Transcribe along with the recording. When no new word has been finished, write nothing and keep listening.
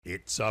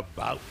It's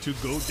about to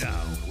go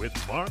down with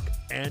Mark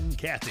and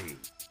Kathy,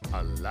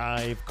 a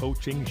live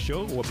coaching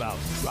show about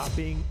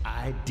dropping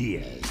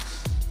ideas.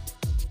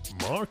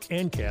 Mark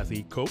and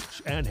Kathy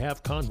coach and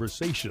have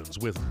conversations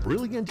with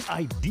brilliant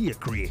idea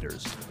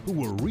creators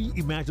who are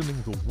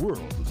reimagining the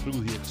world through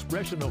the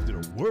expression of their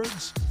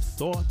words,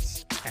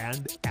 thoughts,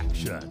 and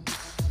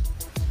actions.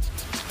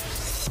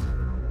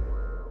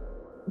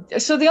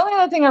 So the only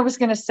other thing I was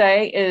going to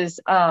say is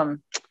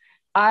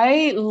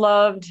I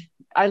loved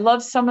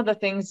some of the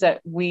things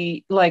that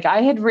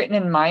I had written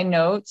in my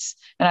notes,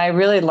 and I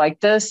really liked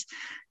this,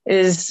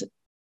 is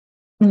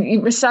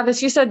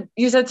Savas,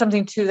 you said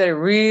something too that I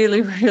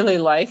really, really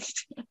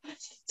liked.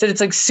 So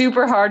it's like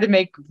super hard to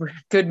make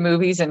good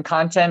movies and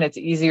content. It's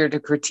easier to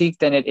critique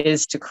than it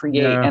is to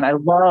create. Yeah. And I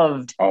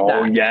loved that.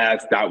 Oh,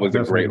 yes, that was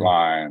a great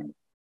line.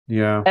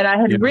 Yeah. And I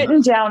had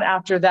written down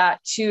after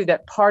that too,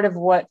 that part of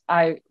what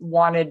I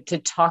wanted to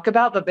talk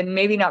about, but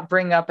maybe not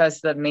bring up as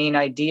the main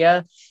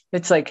idea.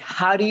 It's like,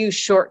 how do you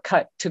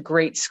shortcut to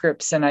great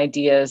scripts and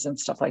ideas and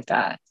stuff like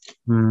that?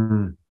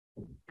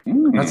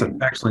 That's an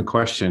excellent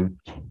question.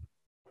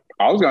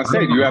 I was going to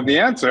say, do you have the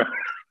answer?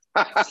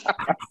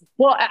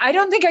 Well, I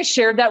don't think I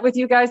shared that with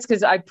you guys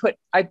because I put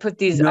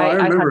these. No, I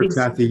remember,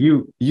 Kathy.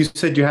 You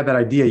said you had that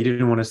idea. You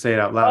didn't want to say it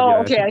out loud.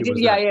 Oh, okay. I did.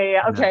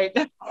 Yeah. Okay.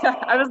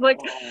 I was like,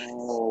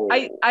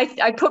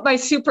 I put my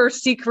super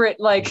secret,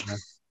 like,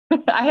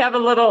 I have a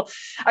little,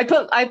 I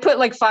put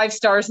like 5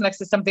 stars next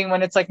to something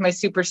when it's like my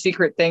super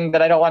secret thing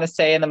that I don't want to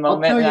say in the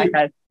moment.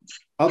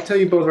 I'll tell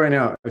you both right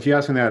now. If you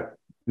ask me that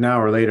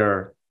now or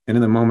later and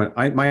in the moment,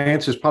 my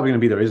answer is probably going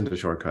to be there isn't a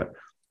shortcut.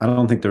 I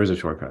don't think there is a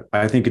shortcut.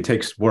 I think it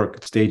takes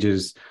work,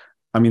 stages.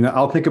 I mean,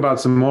 I'll think about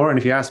some more. And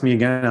if you ask me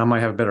again, I might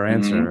have a better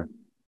answer.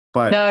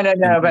 But no.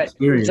 But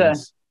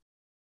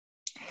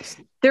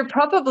there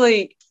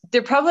probably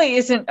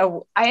isn't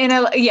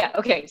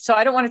okay. So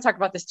I don't want to talk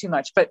about this too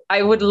much, but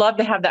I would love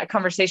to have that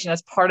conversation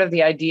as part of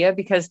the idea,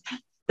 because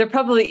there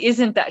probably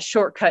isn't that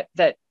shortcut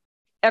that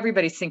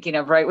everybody's thinking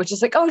of, right? Which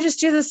is like, oh, just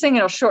do this thing,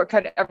 it'll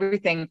shortcut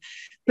everything.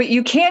 But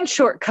you can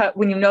shortcut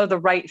when you know the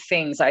right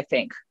things, I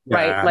think,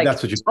 right? Like,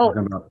 that's what you're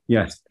talking about.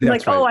 Yes.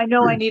 Like, right. I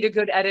know I need a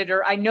good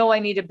editor. I know I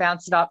need to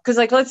bounce it off. Because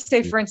like, let's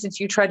say, for instance,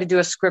 you try to do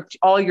a script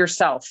all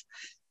yourself.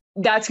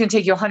 That's going to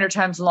take you 100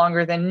 times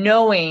longer than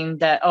knowing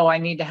that, I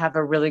need to have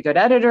a really good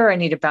editor. I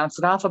need to bounce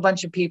it off a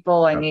bunch of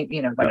people. I need,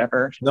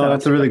 whatever. No,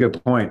 that's a really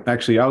good point.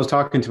 Actually, I was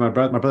talking to my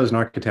brother. My brother's an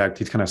architect.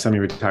 He's kind of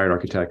semi-retired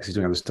architect because he's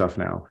doing other stuff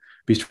now.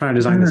 But he's trying to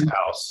design this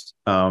house.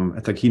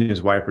 It's like he and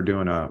his wife are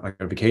doing a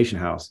vacation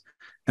house.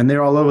 And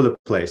they're all over the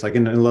place, like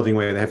in a loving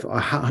way. They have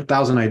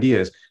 1,000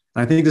 ideas.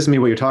 And I think this is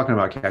what you're talking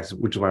about, Kat,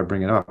 which is why I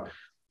bring it up.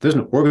 There's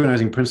an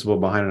organizing principle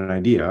behind an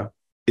idea.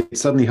 It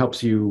suddenly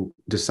helps you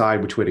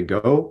decide which way to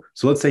go.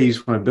 So let's say you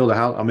just want to build a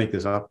house. I'll make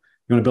this up.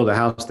 You want to build a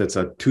house that's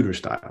a Tudor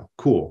style.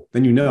 Cool.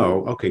 Then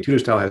okay, Tudor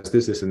style has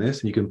this, and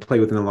this, and you can play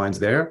within the lines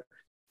there.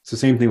 It's the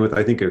same thing with,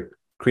 I think, a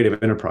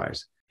creative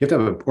enterprise. You have to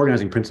have an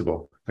organizing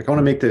principle. Like, I want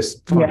to make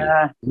this funny.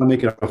 Yeah. I want to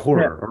make it a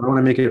horror, or I want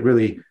to make it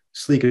really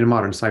sleek and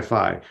modern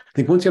sci-fi. I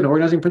think once you have an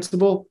organizing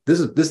principle, this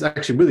is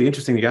actually really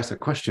interesting that you asked that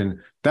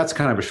question. That's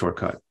kind of a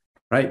shortcut,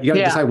 right? You got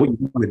to decide what you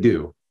want to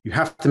do. You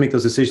have to make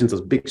those decisions,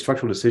 those big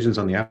structural decisions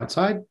on the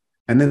outside,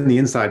 and then the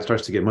inside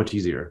starts to get much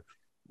easier.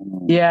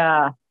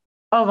 Yeah.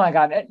 Oh my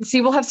God. See,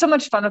 we'll have so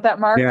much fun with that,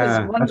 Mark.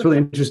 Yeah, that's really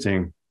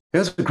interesting.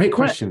 That's a great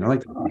question. I like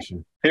that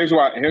question. Here's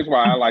why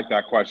I like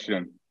that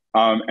question.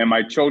 And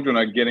my children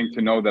are getting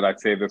to know that I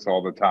say this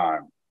all the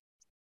time.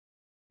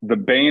 The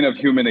bane of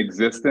human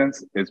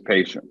existence is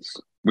patience.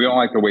 We don't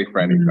like to wait for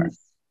anything,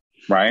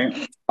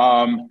 right?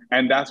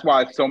 And that's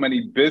why so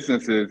many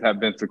businesses have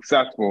been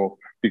successful,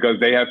 because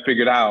they have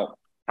figured out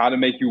how to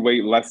make you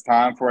wait less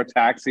time for a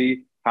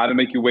taxi, how to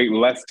make you wait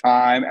less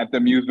time at the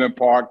amusement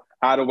park,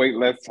 how to wait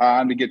less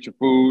time to get your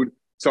food.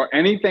 So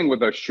anything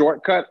with a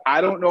shortcut,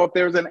 I don't know if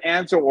there's an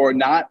answer or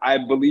not. I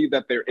believe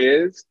that there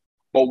is.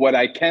 But what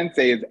I can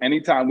say is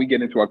anytime we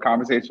get into a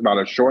conversation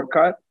about a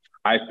shortcut,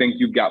 I think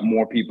you've got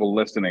more people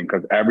listening,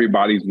 because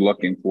everybody's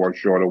looking for a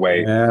shorter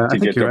way to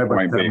get to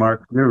point B.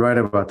 Mark, you're right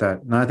about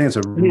that. No, I think it's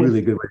a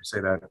really good way to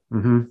say that.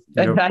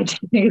 I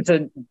think it's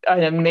an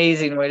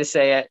amazing way to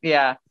say it.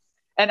 Yeah.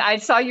 And I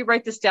saw you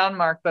write this down,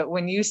 Mark, but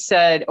when you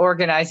said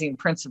organizing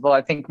principle,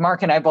 I think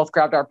Mark and I both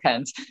grabbed our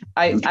pens.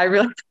 I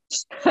really,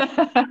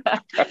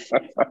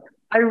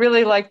 I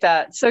really like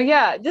that. So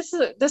yeah, this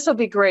will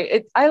be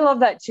great. I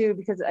love that too,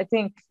 because I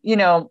think,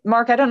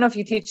 Mark, I don't know if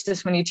you teach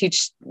this when you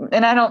teach,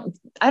 and I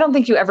don't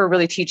think you ever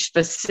really teach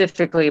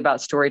specifically about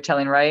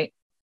storytelling, right?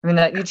 I mean,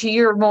 that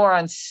you're more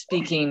on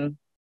speaking.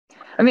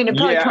 I mean, it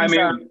probably comes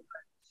down.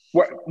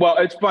 Well,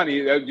 it's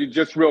funny.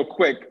 Just real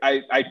quick,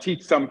 I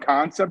teach some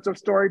concepts of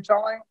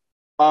storytelling,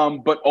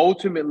 but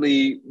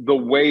ultimately the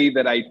way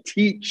that I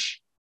teach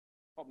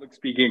public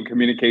speaking and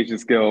communication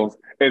skills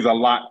is a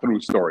lot through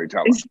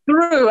storytelling. It's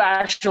through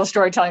actual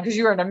storytelling, because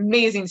you're an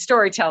amazing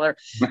storyteller,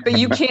 but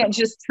you can't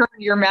just turn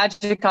your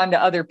magic onto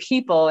other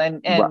people.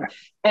 And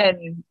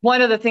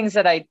one of the things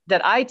that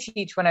I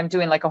teach when I'm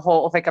doing like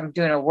I'm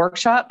doing a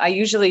workshop, I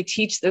usually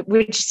teach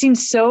which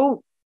seems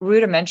so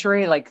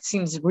rudimentary, like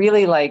seems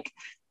really like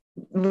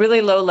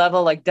really low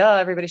level, like duh,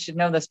 everybody should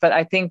know this. But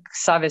I think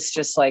Savas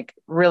just like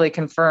really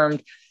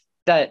confirmed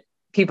that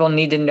people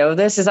need to know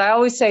this. As I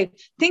always say,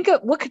 think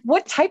of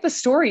what type of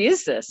story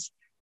is this?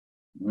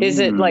 Is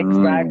it like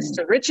rags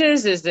to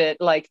riches? Is it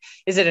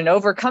an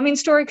overcoming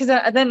story? Because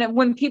then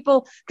when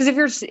people, because if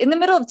you're in the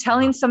middle of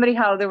telling somebody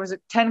how there was a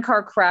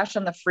 10-car crash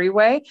on the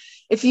freeway,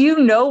 if you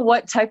know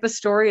what type of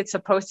story it's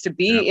supposed to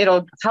be,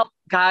 it'll help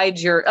guide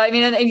your, I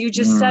mean, and you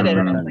just said it.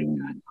 I mean,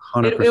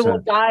 like, it will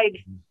guide,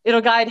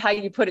 it'll guide how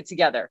you put it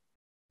together.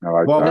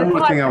 Like well, one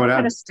more thing I would add.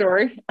 Kind of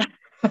story.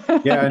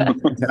 Yeah.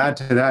 And to add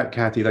to that,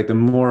 Kathy, like the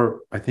more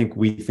I think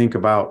we think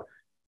about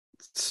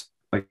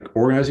like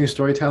organizing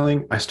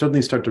storytelling, I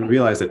suddenly start to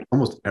realize that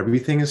almost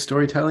everything is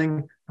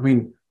storytelling. I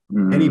mean,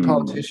 any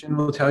politician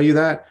will tell you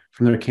that,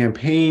 from their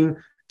campaign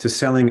to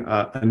selling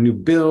a new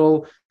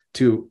bill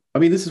to, I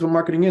mean, this is what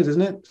marketing is,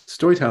 isn't it?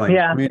 Storytelling.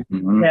 Yeah. I mean,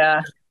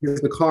 yeah. Here's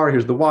the car,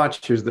 here's the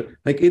watch, here's the,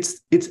 like,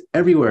 it's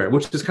everywhere,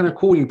 which is kind of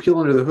cool. When you peel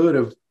under the hood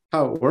of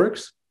how it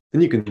works,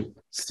 then you can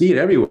see it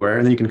everywhere,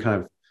 and then you can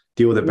kind of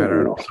deal with it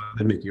better and also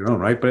then make your own,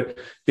 right? But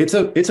it's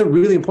a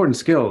really important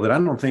skill that I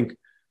don't think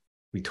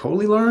we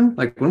totally learn.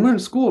 Like when we're in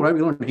school, right?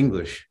 We learn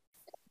English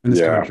in this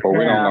country. But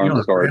we don't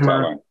learn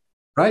storytelling.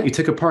 Right? You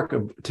take apart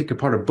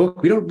a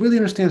book. We don't really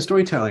understand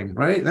storytelling,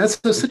 right? That's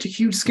such a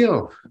huge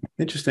skill.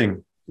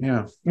 Interesting.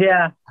 Yeah.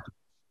 Yeah.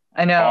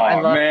 I know. Oh,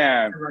 I love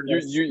man.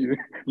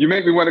 You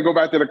make me want to go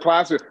back to the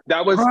classroom.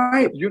 That was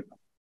right.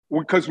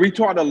 Because we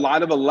taught a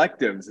lot of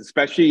electives,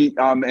 especially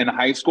in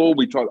high school.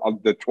 We taught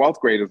the 12th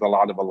graders a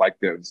lot of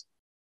electives.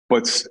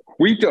 But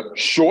we took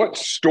short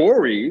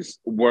stories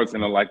was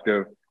an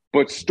elective,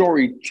 but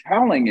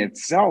storytelling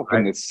itself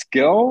and the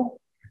skill,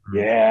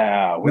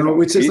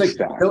 it's just like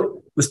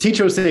this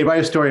teacher would say,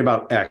 write a story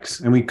about X,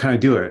 and we kind of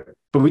do it,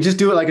 but we just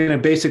do it like in a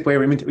basic way.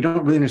 I mean, we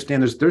don't really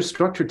understand. There's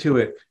structure to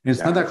it, and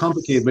it's not that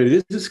complicated, but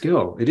it is a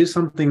skill. It is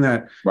something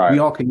that we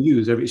all can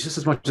use. It's just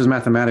as much as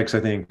mathematics, I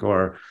think,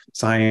 or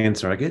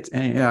science, or like it's.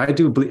 I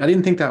do believe. I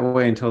didn't think that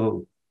way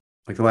until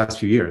like the last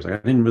few years. Like, I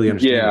didn't really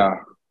understand. Yeah,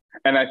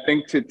 and I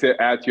think to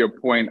add to your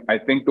point, I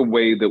think the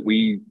way that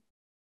we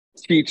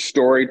teach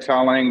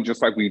storytelling,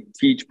 just like we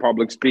teach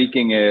public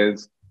speaking,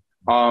 is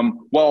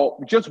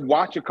just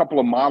watch a couple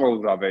of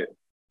models of it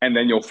and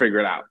then you'll figure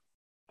it out.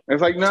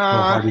 It's like,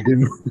 nah.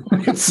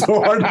 It's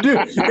so hard to do.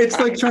 It's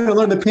like trying to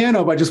learn the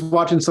piano by just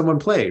watching someone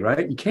play,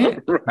 right? You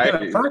can't.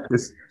 Right. You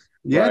practice.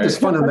 Yeah, there's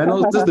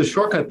fundamentals. This is the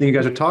shortcut thing you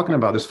guys are talking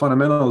about. There's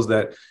fundamentals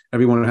that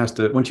everyone has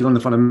to, once you learn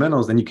the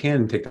fundamentals, then you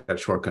can take that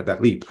shortcut,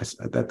 that leap.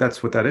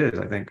 That's what that is,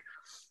 I think.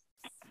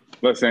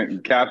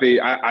 Listen, Kathy,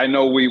 I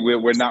know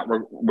we're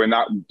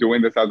not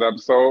doing this as an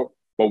episode,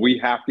 but we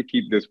have to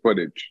keep this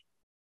footage.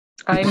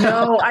 I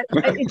know.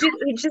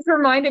 It just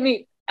reminded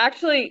me.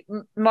 Actually,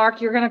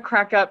 Mark, you're going to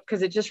crack up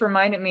because it just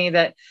reminded me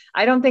that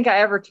I don't think I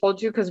ever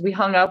told you, because we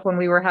hung up when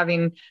we were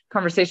having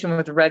conversation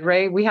with Red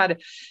Ray. We had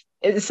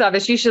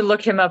Savas, you should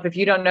look him up if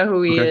you don't know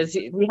who he is.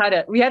 We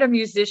had a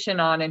musician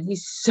on, and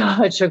he's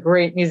such a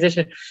great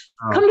musician.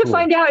 Come to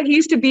find out, he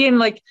used to be in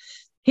like.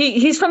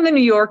 He's from the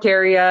New York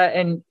area,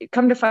 and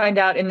come to find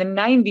out in the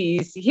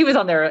 90s, he was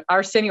on their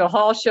Arsenio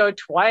Hall show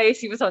twice.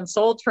 He was on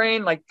Soul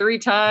Train like 3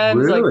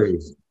 times. Really?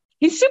 Like,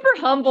 he's super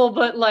humble,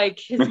 but like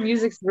his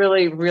music's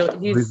really,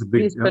 he's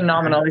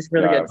phenomenal. He's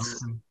really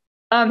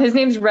good. His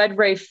name's Red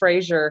Ray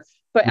Frazier.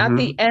 But at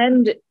the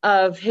end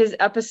of his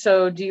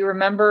episode, do you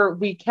remember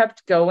we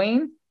kept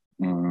going?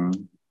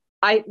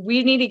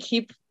 We need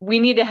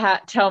to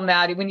tell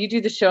Maddie when you do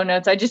the show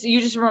notes.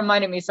 You just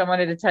reminded me, so I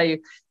wanted to tell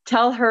you.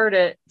 Tell her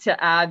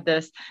to add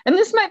this, and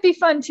this might be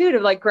fun too, to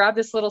like grab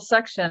this little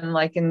section,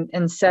 like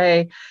and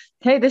say,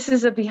 hey, this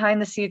is a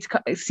behind the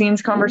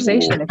scenes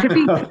conversation. It could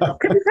be kind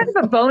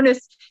of a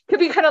bonus. Could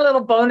be kind of a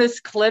little bonus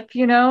clip,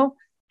 you know.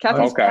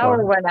 Kathy's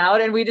power went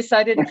out, and we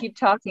decided to keep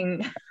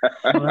talking.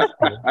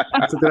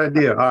 That's a good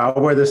idea.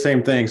 I'll wear the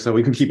same thing so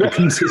we can keep it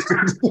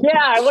consistent.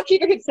 Yeah, we'll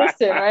keep it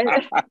consistent,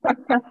 right?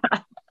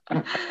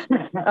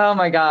 Oh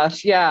my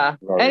gosh, yeah.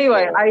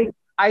 Anyway,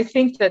 I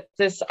think that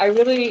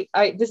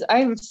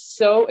I'm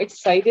so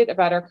excited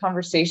about our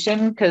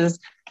conversation, because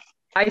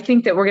I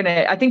think that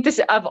I think this,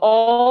 of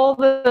all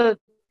the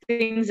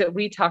things that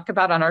we talk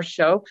about on our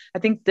show, I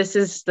think this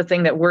is the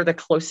thing that we're the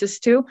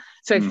closest to.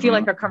 So I feel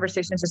like our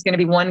conversation is just going to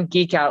be one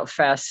geek out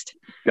fest.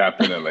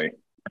 Definitely.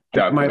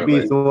 It might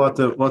be, so we'll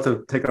have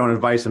to take our own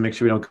advice and make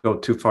sure we don't go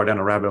too far down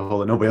a rabbit hole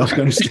that nobody else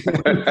can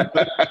understand.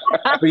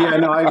 But yeah,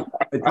 no,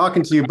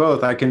 talking to you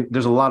both,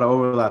 there's a lot of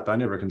overlap that I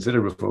never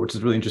considered before, which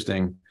is really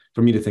interesting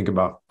for me to think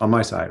about on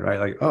my side, right?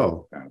 Like,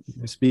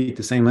 I speak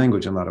the same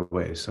language in a lot of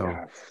ways. So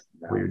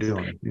what you're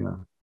doing,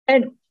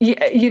 And,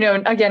 you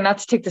know, again, not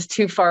to take this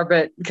too far,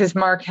 but because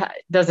Mark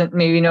doesn't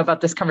maybe know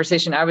about this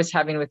conversation I was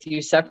having with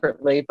you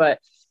separately, but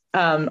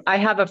I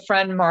have a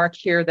friend, Mark,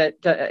 here that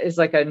is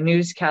like a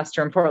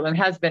newscaster in Portland,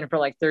 has been for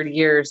like 30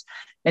 years.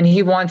 And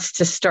he wants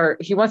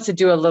to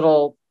do a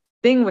little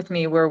thing with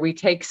me where we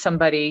take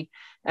somebody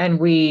and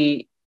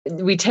we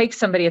we take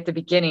somebody at the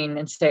beginning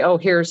and say, oh,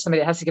 here's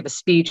somebody that has to give a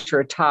speech or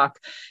a talk.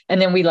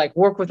 And then we like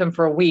work with them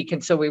for a week.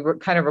 And so we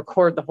kind of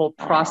record the whole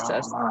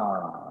process.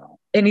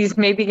 And he's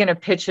maybe going to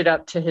pitch it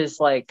up to his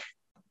like,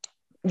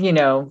 you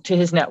know, to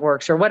his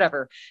networks or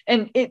whatever.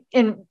 And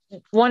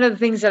one of the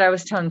things that I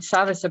was telling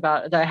Savas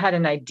about, that I had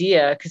an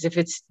idea, because if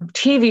it's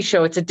TV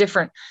show, it's a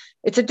different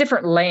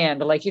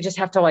land. Like you just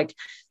have to like,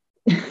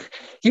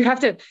 you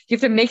have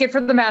to make it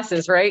for the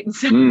masses, right? And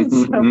so,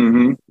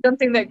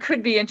 something that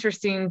could be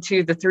interesting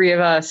to the three of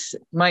us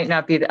might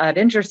not be that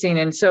interesting.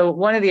 And so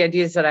one of the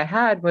ideas that I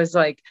had was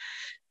like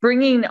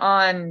bringing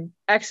on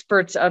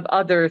experts of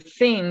other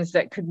things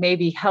that could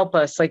maybe help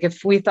us. Like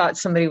if we thought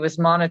somebody was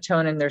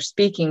monotone in their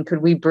speaking,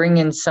 could we bring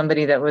in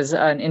somebody that was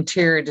an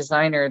interior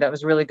designer that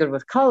was really good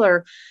with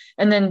color,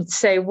 and then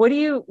say, what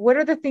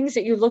are the things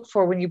that you look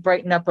for when you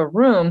brighten up a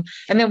room?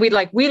 And then we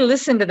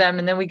listen to them,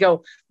 and then we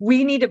go,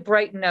 we need to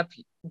brighten up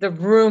the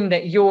room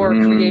that you're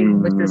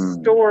creating with this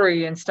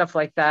story and stuff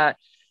like that.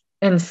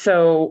 And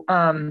so,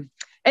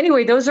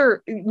 anyway, those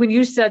are, when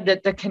you said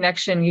that the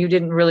connection, you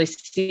didn't really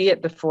see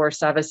it before,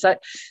 Savas,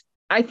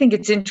 I think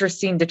it's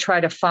interesting to try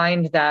to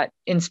find that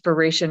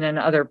inspiration in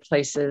other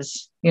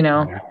places, you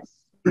know?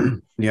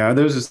 Yeah,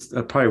 there's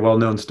a probably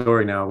well-known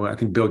story now. I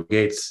think Bill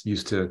Gates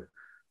used to,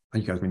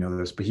 you guys may know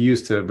this, but he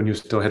used to, when he was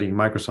still heading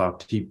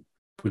Microsoft, he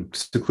would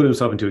seclude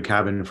himself into a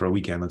cabin for a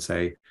weekend, let's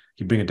say.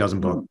 He'd bring a dozen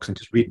books and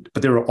just read,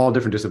 but they were all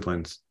different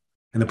disciplines.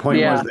 And the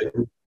point was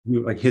that,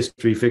 like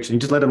history, fiction, you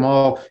just let them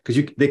all, because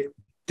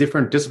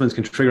different disciplines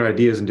can trigger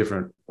ideas in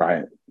different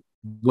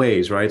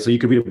ways, right? So you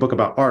could read a book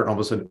about art, and all of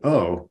a sudden,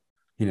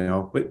 you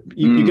know, but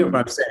you get what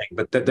I'm saying.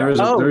 But there is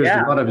a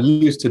lot of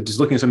use to just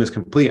looking at something that's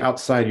completely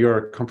outside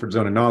your comfort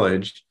zone of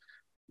knowledge,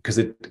 because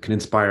it can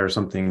inspire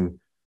something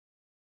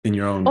in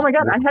your own. Oh my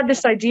God, I had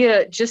this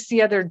idea just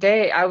the other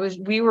day.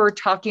 We were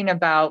talking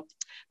about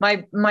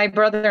my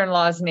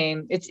brother-in-law's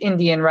name. It's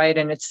Indian, right?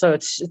 And it's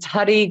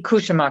Hari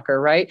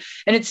Kushumakar, right?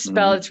 And it's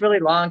spelled, it's really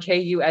long,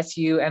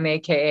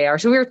 Kusumakar.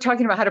 So we were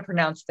talking about how to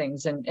pronounce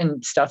things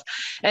and stuff.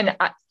 And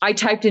I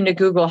typed into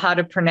Google how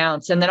to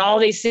pronounce, and then all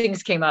these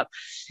things came up.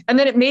 And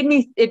then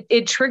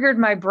it triggered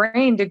my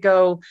brain to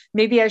go,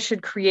 maybe I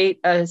should create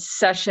a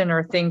session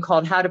or thing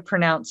called How to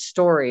Pronounce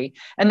Story.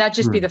 And that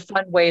just be the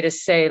fun way to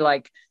say,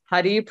 like,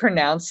 how do you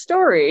pronounce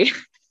story?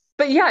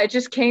 But yeah, it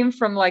just came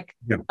from like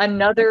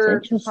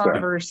another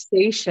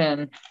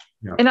conversation.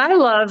 Yeah. And I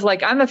love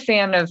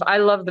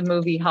the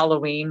movie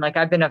Halloween. Like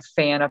I've been a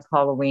fan of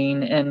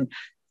Halloween, and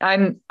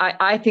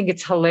I think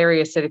it's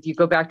hilarious that if you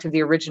go back to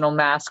the original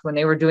Mask, when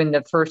they were doing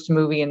the first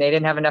movie and they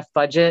didn't have enough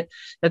budget,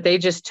 that they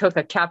just took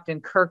a Captain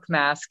Kirk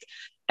mask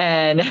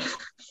and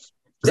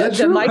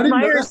the Mike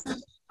Myers.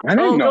 I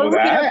didn't know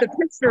that. The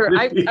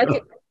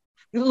picture.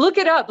 Look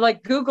it up,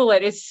 like Google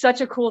it. It's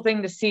such a cool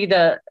thing to see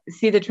the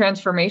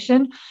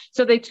transformation.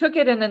 So they took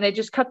it and then they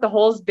just cut the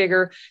holes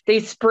bigger. They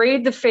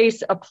sprayed the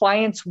face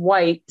appliance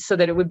white so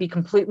that it would be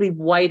completely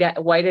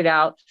whited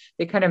out.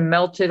 They kind of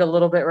melted a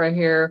little bit right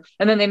here,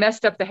 and then they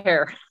messed up the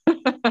hair.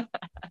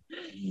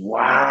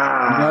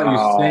 Wow. Now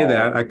you say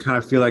that, I kind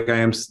of feel like I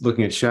am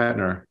looking at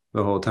Shatner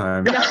the whole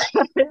time.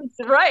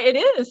 Right, it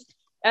is. It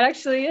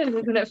actually is.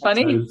 Isn't it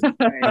funny?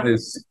 That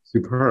is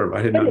superb.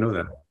 I did not know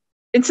that.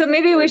 And so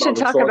maybe we should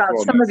talk about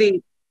some of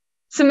these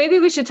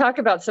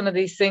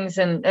things,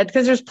 and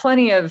because there's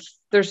plenty of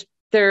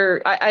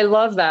I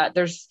love that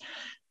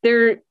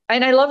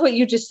and I love what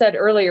you just said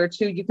earlier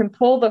too. You can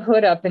pull the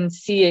hood up and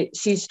see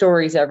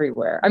stories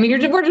everywhere. I mean,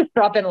 we're just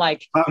dropping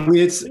like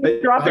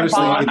dropping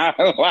bombs.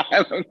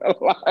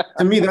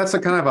 To me, that's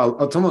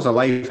it's almost a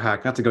life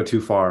hack. Not to go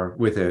too far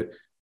with it,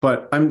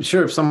 but I'm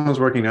sure if someone's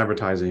working in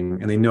advertising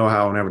and they know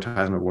how an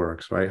advertisement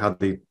works, right? How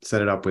they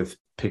set it up with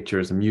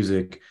pictures and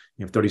music.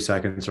 You have 30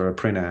 seconds or a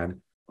print ad.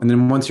 And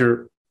then once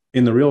you're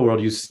in the real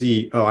world, you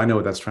see, oh, I know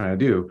what that's trying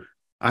to do.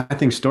 I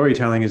think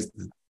storytelling is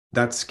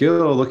that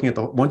skill, looking at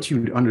once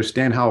you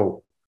understand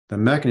how the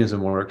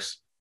mechanism works,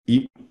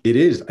 it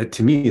is,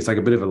 to me, it's like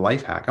a bit of a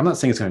life hack. I'm not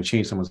saying it's going to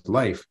change someone's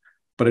life,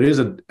 but it is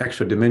an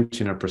extra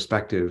dimension of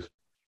perspective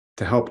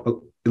to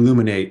help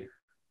illuminate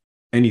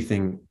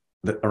anything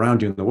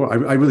around you in the world.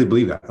 I really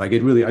believe that. Like I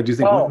do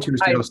think once you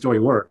understand how a story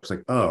works,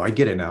 like, oh, I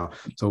get it now.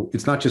 So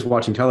it's not just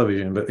watching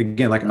television, but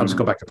again, like I'll just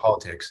go back to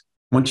politics.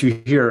 Once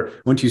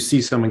you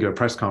see someone give a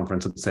press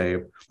conference, let's say,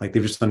 like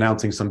they're just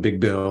announcing some big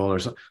bill or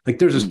something, like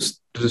there's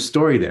a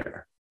story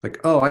there. Like,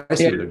 oh, I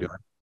see what they're doing.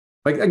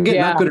 Like, again,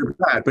 not good or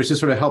bad, but it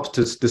just sort of helps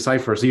to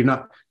decipher. So you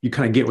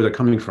kind of get where they're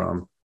coming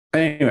from.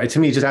 Anyway, to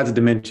me, it just adds a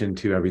dimension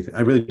to everything.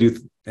 I really do.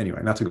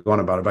 Anyway, not to go on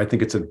about it, but I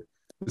think it's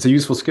a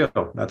useful skill.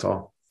 That's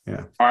all.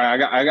 Yeah. All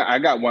right. I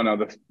got one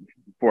other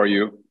for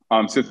you.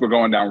 Since we're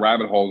going down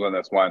rabbit holes on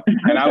this one,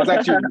 and I was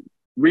actually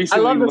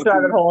recently. I love this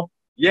rabbit hole.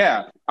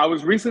 Yeah, I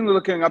was recently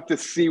looking up to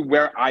see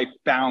where I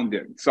found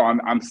it. So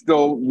I'm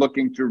still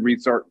looking to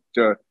research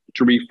to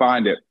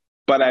re-find it.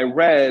 But I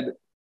read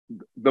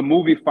the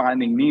movie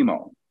Finding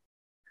Nemo,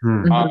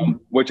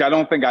 which I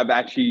don't think I've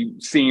actually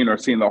seen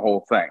the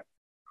whole thing.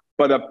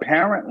 But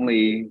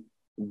apparently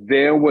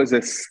there was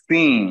a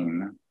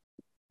scene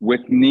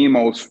with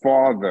Nemo's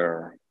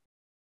father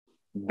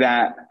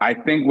that I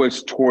think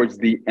was towards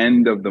the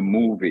end of the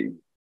movie.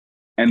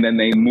 And then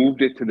they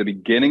moved it to the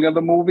beginning of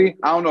the movie.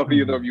 I don't know if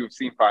either of you have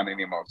seen Finding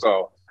Nemo,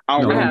 so I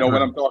don't really know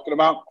what I'm talking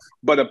about.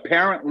 But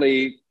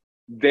apparently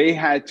they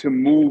had to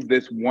move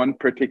this one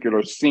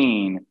particular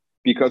scene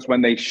because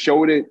when they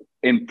showed it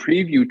in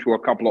preview to a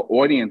couple of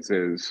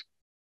audiences,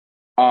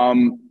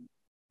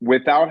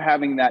 without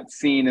having that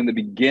scene in the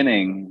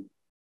beginning,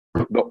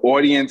 the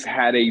audience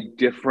had a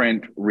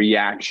different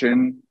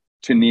reaction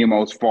to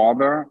Nemo's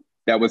father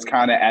that was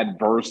kind of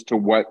adverse to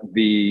what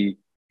the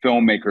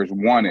filmmakers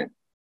wanted.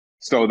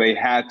 So they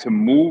had to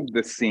move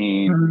the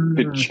scene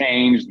to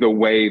change the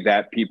way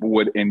that people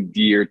would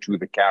endear to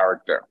the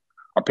character.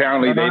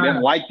 Apparently, they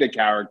didn't like the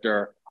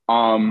character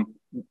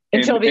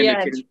until the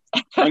end.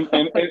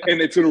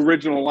 And it's an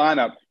original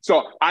lineup.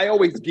 So I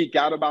always geek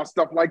out about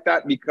stuff like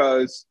that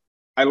because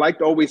I like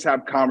to always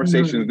have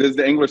conversations. This is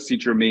the English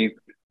teacher me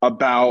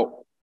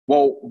about,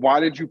 well,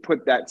 why did you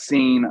put that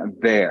scene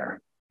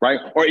there? Right?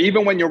 Or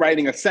even when you're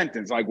writing a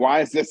sentence, like,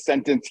 why is this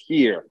sentence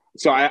here?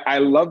 So I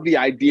love the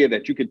idea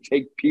that you could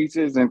take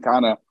pieces and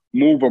kind of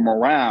move them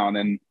around.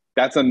 And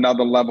that's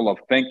another level of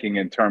thinking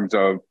in terms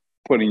of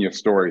putting your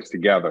stories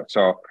together.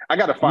 So I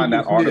got to find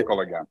that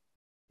article again.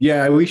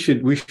 Yeah, we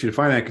should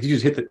find that because you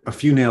just hit a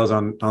few nails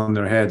on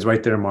their heads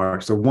right there,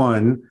 Mark. So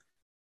one,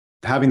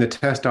 having the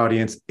test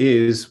audience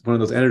is one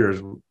of those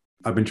editors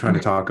I've been trying to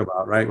talk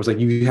about, right? It was like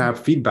you have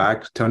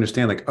feedback to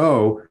understand like,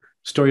 oh,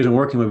 story isn't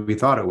working like we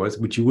thought it was,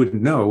 which you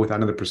wouldn't know without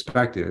another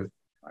perspective.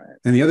 Right.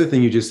 And the other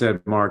thing you just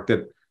said, Mark,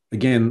 that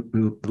again,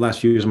 in the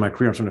last few years of my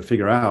career, I'm trying to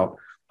figure out,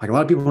 like a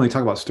lot of people when they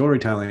talk about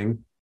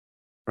storytelling,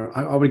 or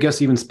I would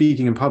guess even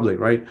speaking in public,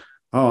 right?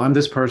 Oh, I'm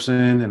this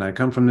person and I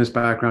come from this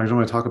background. You don't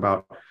want to talk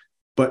about,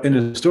 but in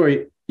a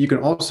story, you can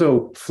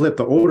also flip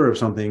the order of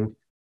something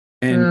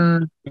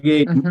and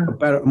create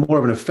more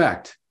of an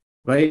effect,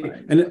 right?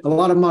 And a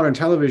lot of modern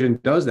television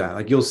does that.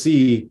 Like you'll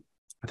see,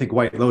 I think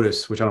White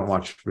Lotus, which I don't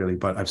watch really,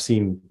 but I've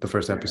seen the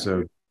first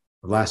episode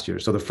of last year.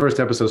 So the first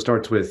episode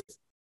starts with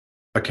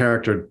a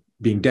character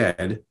being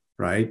dead,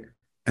 right?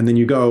 And then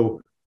you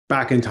go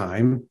back in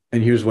time,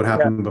 and here's what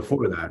happened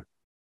before that,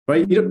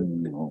 right? You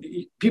know,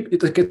 people,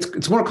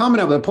 it's more common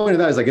now. But the point of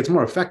that is like it's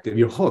more effective.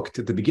 You're hooked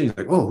at the beginning,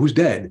 like, oh, who's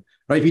dead,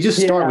 right? If you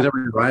just start with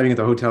everyone arriving at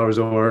the hotel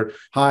resort,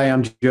 hi,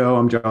 I'm Joe,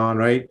 I'm John,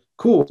 right?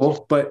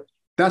 Cool, but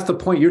that's the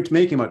point you're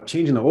making about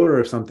changing the order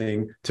of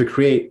something to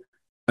create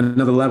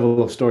another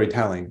level of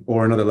storytelling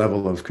or another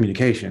level of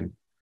communication.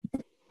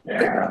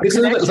 Yeah.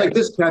 It's like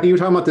this, Kathy, you were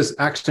talking about this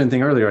accident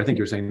thing earlier. I think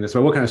you were saying this,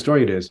 but what kind of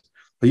story it is.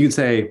 But you'd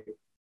say,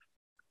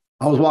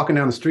 I was walking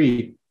down the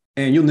street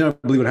and you'll never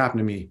believe what happened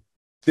to me.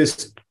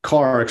 This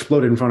car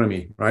exploded in front of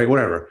me, right?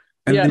 Whatever.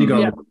 And then you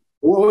go,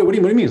 what do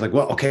you mean? It's like,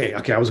 well, okay,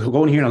 I was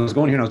going here and I was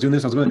going here and I was doing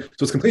this. So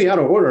it's completely out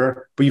of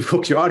order, but you've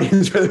hooked your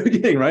audience from the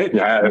beginning, right?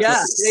 Yeah.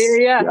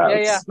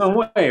 No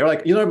way. Or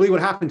like, you'll never believe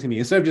what happened to me.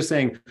 Instead of just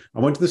saying, I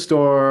went to the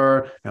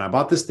store and I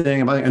bought this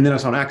thing and then I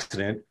saw an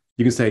accident.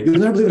 You can say, you'll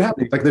never believe what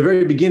happened. Like the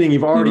very beginning,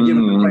 you've already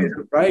given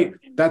the right?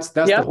 That's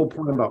the whole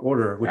point about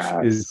order, which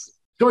is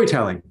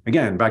storytelling.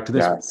 Again, back to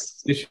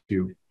this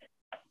issue.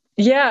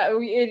 Yeah,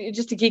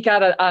 just to geek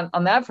out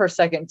on that for a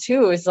second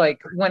too, is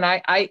like when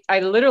I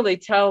literally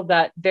tell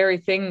that very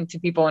thing to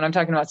people when I'm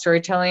talking about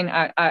storytelling.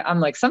 I'm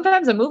like,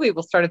 sometimes a movie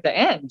will start at the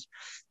end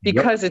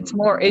because it's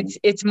more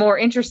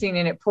interesting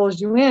and it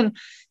pulls you in,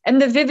 and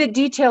the vivid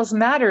details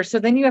matter. So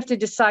then you have to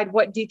decide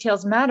what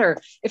details matter.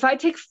 If I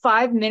take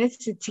 5 minutes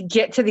to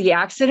get to the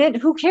accident,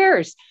 who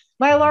cares?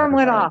 My alarm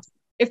went off.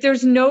 If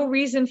there's no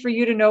reason for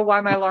you to know why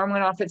my alarm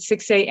went off at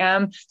 6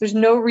 a.m., there's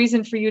no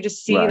reason for you to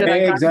see that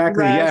I got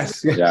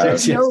dressed.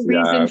 There's no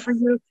reason for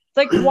you.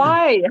 Like,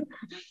 why?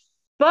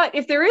 But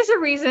if there is a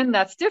reason,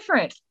 that's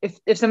different.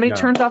 If somebody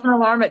turns off an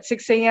alarm at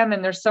 6 a.m.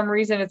 and there's some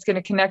reason it's going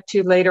to connect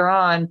to later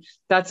on,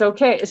 that's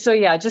okay. So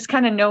yeah, just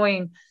kind of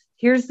knowing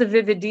here's the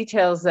vivid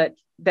details that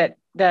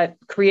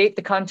create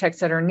the context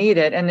that are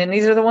needed. And then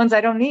these are the ones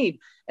I don't need.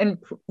 And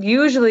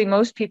usually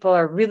most people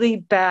are really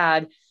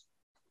bad.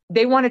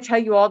 They want to tell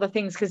you all the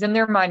things because in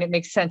their mind, it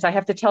makes sense. I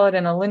have to tell it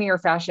in a linear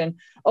fashion.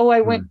 Oh,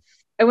 I went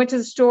to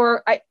the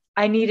store.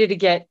 I needed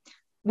to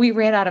we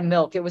ran out of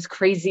milk. It was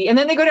crazy. And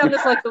then they go down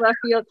this like the left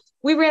field.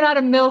 We ran out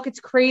of milk. It's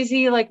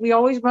crazy. Like we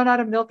always run out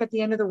of milk at the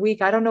end of the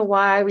week. I don't know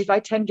why. We buy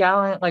 10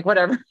 gallon, like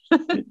whatever.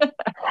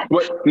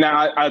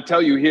 Now I'll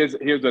tell you, here's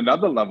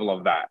another level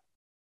of that.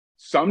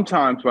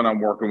 Sometimes when I'm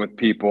working with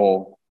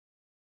people,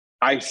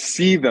 I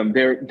see them,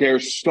 they're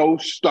so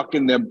stuck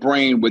in their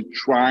brain with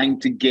trying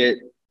to get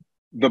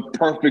the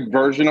perfect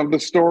version of the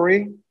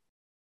story.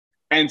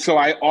 And so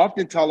I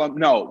often tell them,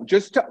 no,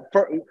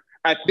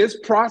 at this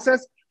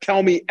process,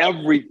 tell me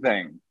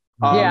everything.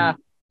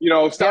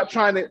 Stop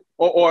trying to,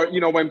 or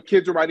when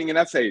kids are writing an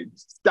essay,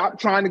 stop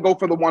trying to go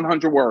for the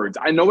 100 words.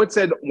 I know it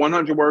said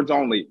 100 words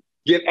only.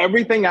 Get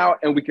everything out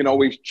and we can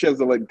always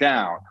chisel it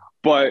down.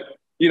 But,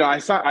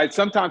 I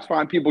sometimes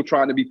find people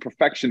trying to be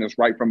perfectionists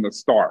right from the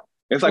start.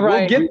 It's like,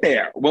 we'll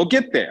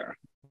get there.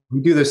 We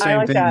do the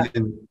same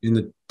thing in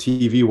the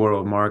TV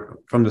world, Mark,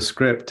 from the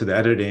script to the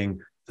editing.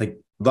 Like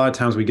a lot of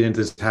times we get into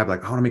this tab,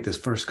 like, I want to make this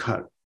first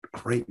cut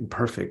great and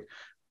perfect.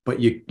 But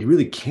you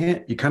really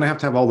can't. You kind of have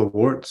to have all the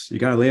warts. You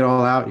got to lay it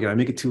all out. You got to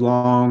make it too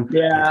long.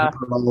 Yeah.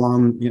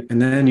 And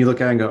then you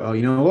look at it and go, oh,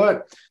 you know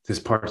what? This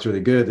part's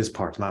really good. This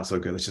part's not so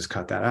good. Let's just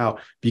cut that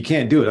out. But you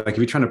can't do it. Like if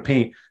you're trying to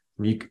paint,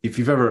 if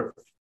you've ever,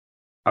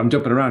 I'm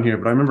jumping around here,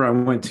 but I remember I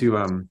went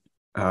to,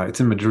 it's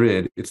in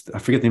Madrid. I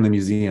forget the name of the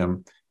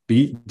museum. But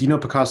do you know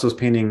Picasso's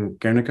painting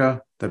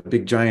Guernica, that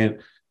big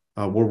giant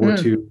World War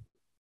II?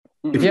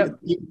 If you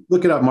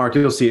look it up, Mark,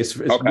 you'll see it's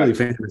really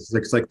famous.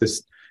 It's like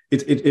this.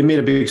 It made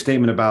a big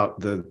statement about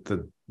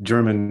the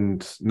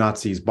German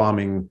Nazis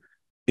bombing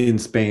in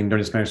Spain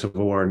during the Spanish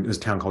Civil War in this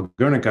town called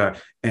Guernica,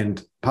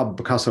 and Pablo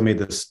Picasso made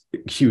this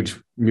huge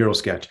mural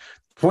sketch.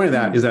 The point of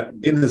that is that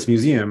in this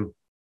museum,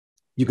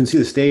 you can see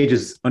the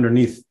stages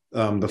underneath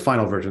the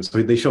final version.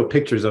 So they show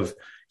pictures of,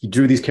 he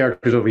drew these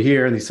characters over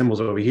here and these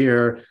symbols over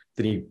here,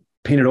 then he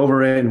painted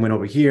over it and went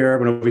over here.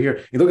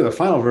 You look at the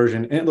final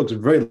version and it looks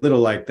very little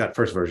like that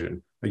first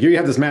version. Like here you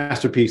have this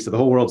masterpiece that the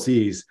whole world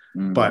sees,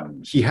 but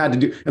he had to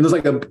do, and there's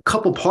like a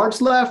couple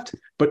parts left,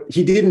 but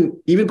he didn't,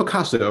 even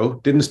Picasso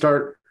didn't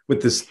start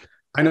with this,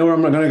 I know where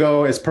I'm going to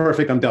go, it's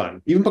perfect, I'm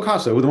done. Even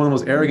Picasso, was one of the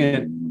most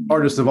arrogant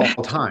artists of all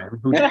time,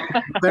 who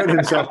declared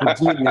himself a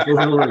genius over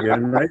and over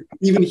again, right?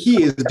 Even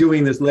he is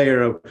doing this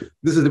layer of,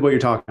 this is what you're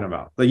talking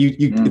about. Like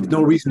it's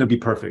no reason to be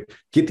perfect.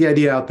 Get the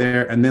idea out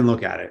there and then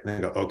look at it and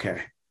then go,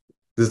 okay,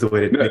 this is the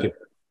way to make it.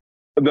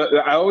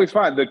 I always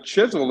find the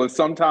chisel is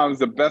sometimes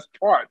the best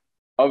part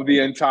of the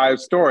entire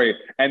story.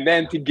 And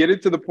then to get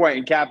it to the point,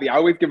 and Kathy, I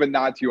always give a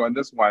nod to you on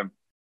this one.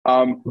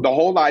 The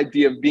whole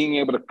idea of being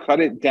able to cut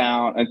it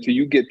down until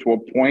you get to a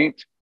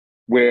point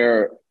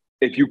where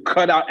if you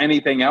cut out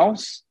anything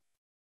else,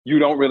 you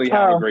don't really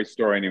have a great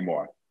story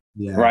anymore.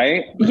 Yeah.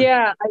 Right?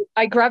 Yeah.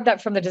 I grabbed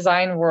that from the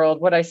design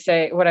world. What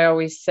I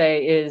always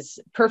say is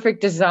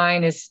perfect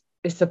design is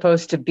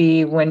supposed to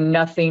be when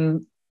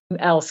nothing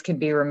else can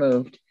be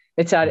removed.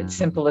 It's at its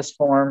simplest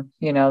form.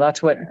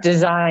 That's what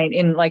design,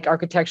 in like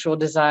architectural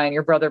design,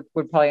 your brother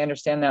would probably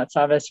understand that,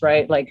 Savas,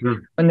 right? Like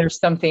when there's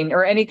something,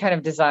 or any kind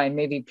of design,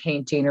 maybe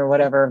painting or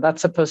whatever,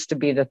 that's supposed to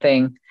be the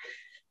thing,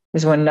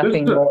 is when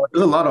nothing more.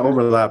 There's a lot of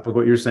overlap with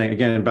what you're saying.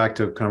 Again, back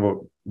to kind of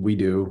what we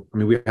do. I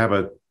mean, we have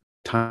a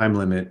time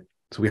limit,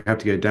 so we have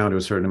to get it down to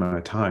a certain amount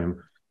of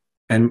time.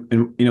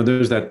 And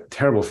there's that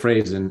terrible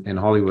phrase in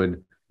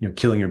Hollywood,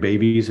 killing your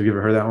babies. Have you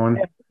ever heard that one?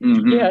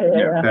 Yeah.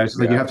 Yeah. It's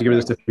like you have to get rid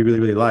of the stuff you really,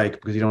 really like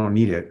because you don't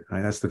need it.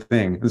 Right? That's the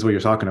thing. This is what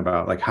you're talking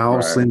about. Like how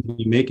slim can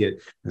you make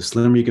it? The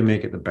slimmer you can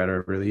make it, the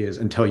better it really is.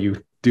 Until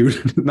you do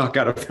knock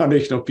out a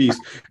foundational piece,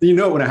 then you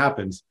know when it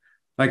happens.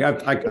 Like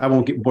I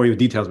won't bore you with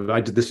details,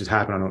 but this just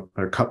happened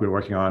on a cut we were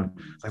working on.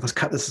 It's like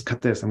let's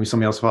cut this, and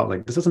somebody else thought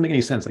like this doesn't make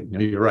any sense. Like no,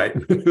 you're right.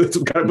 Let's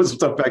gotta put some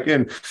stuff back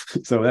in.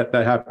 So that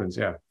happens.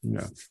 Yeah.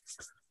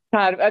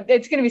 God,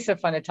 it's going to be so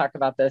fun to talk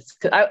about this.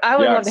 I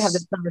would love to have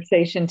this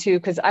conversation too,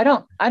 because I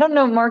don't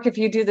know, Mark, if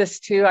you do this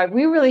too.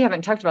 We really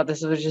haven't talked about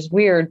this, which is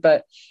weird.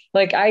 But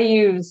like I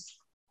use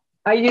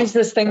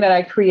this thing that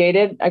I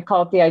created. I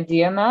call it the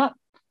idea map,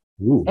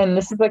 and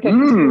this is like a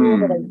tool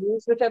that I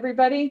use with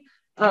everybody.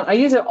 I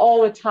use it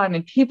all the time,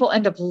 and people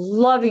end up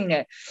loving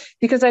it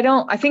because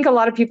I think a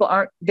lot of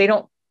people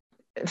don't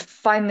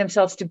find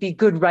themselves to be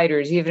good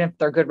writers, even if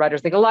they're good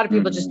writers. Like a lot of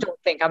people just don't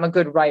think I'm a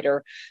good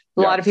writer.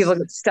 A lot of people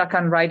get stuck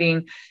on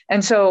writing.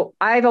 And so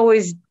I've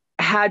always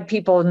had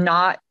people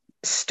not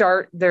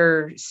start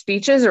their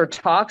speeches or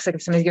talks. Like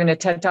if somebody's giving a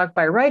TED talk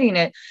by writing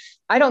it,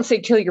 I don't say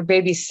kill your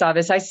baby,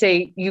 Savas. I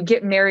say you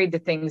get married to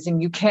things, and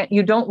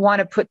you don't want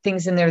to put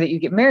things in there that you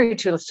get married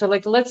to. So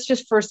like, let's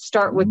just first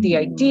start with the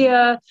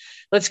idea.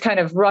 Let's kind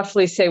of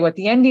roughly say what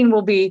the ending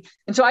will be.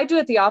 And so I do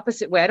it the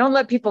opposite way. I don't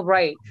let people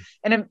write.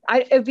 And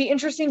it'd be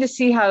interesting to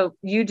see how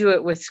you do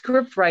it with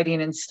script writing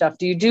and stuff.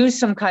 Do you do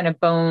some kind of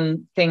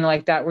bone thing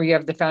like that where you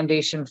have the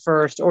foundation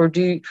first, or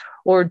do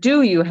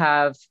you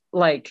have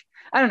like,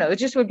 I don't know, it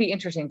just would be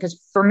interesting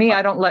because for me,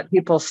 I don't let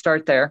people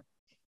start there.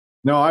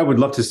 No, I would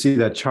love to see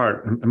that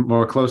chart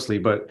more closely,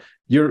 but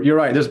you're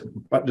right. I'm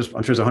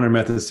sure there's 100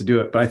 methods to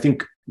do it, but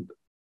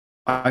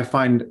I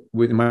find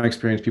in my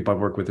experience, people I've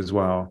worked with as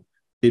well,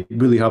 it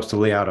really helps to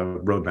lay out a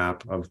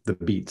roadmap of the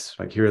beats.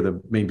 Like here are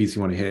the main beats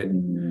you want to hit,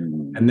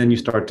 and then you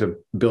start to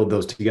build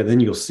those together. Then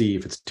you'll see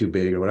if it's too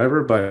big or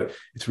whatever. But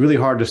it's really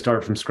hard to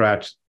start from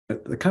scratch.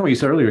 Kind of what you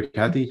said earlier,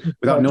 Kathy,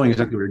 without knowing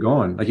exactly where you're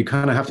going. Like you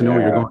kind of have to know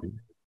where you're going.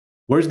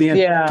 Where's the end?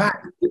 Yeah. In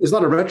fact, there's a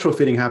lot of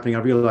retrofitting happening. I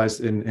realized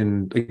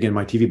in again,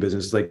 my TV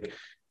business, like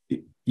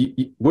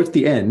what's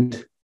the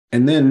end?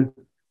 And then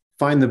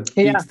find the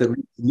beats that lead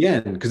to the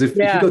end. Because if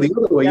you go the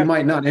other way, you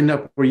might not end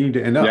up where you need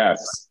to end up.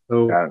 Yes.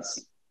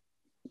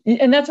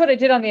 And that's what I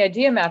did on the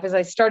idea map is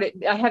I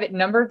have it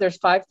numbered. There's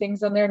 5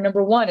 things on there.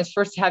 Number 1 is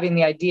first having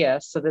the idea.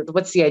 So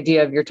what's the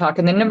idea of your talk?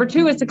 And then number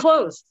 2 is the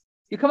close.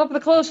 You come up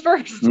with the close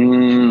first. That's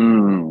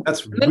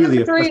really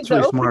that's really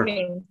smart.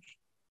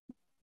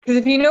 Because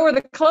if you know where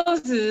the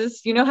close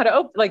is, you know how to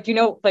open, like, you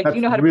know how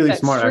to really put that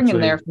smart, string actually.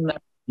 in there from the.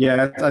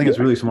 Yeah, I think it's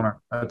really smart.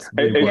 I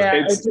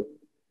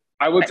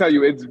will tell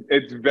you,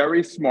 it's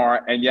very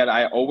smart. And yet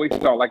I always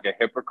felt like a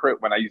hypocrite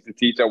when I used to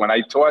teach. When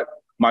I taught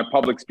my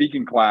public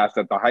speaking class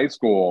at the high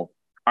school,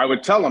 I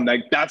would tell them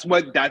like, that's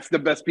the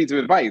best piece of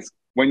advice.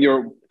 When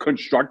you're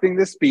constructing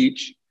the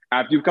speech,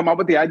 after you've come up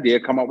with the idea,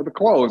 come up with the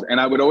close. And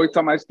I would always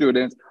tell my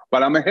students,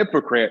 but I'm a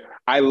hypocrite.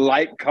 I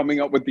like coming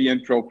up with the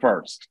intro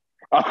first.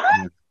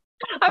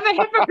 I'm a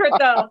hypocrite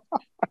though.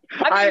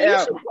 I mean, you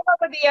should come up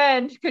at the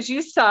end because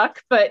you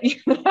suck, but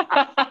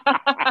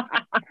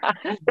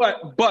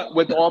but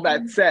with all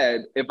that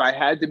said, if I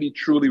had to be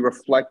truly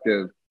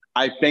reflective,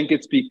 I think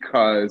it's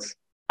because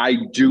I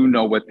do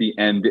know what the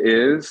end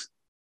is,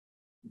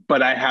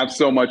 but I have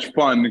so much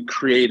fun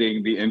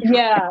creating the intro.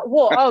 Yeah.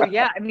 Well, oh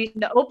yeah. I mean,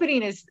 the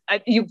opening is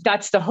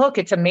that's the hook.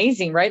 It's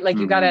amazing, right? Like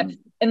you gotta,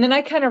 and then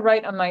I kind of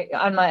write on my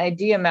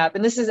idea map.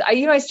 And this is,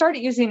 I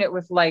started using it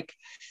with like,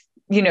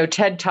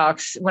 TED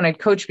Talks when I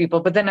coach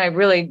people, but then I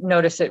really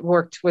noticed it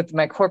worked with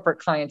my corporate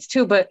clients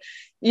too. But,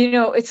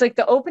 it's like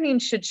the opening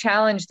should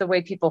challenge the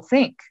way people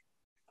think.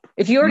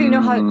 If you already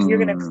know how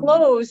you're going to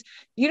close,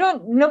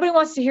 nobody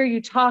wants to hear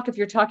you talk if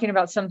you're talking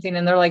about something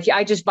and they're like, yeah,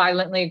 I just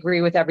violently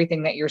agree with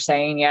everything that you're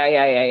saying.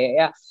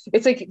 Yeah.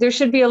 It's like, there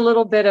should be a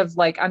little bit of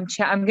like, I'm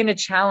going to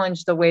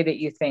challenge the way that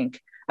you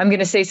think. I'm going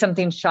to say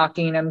something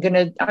shocking. I'm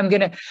going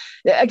to,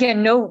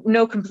 again,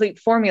 no complete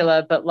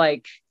formula, but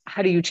like,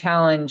 how are you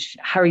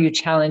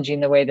challenging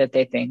the way that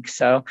they think?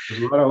 So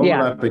there's a lot of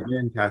overlap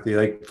again, Kathy.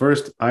 Like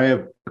first, I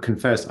have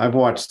confessed, I've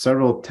watched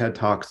several TED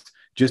Talks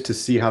just to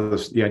see how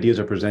the ideas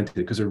are presented,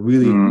 because they're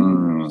really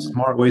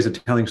smart ways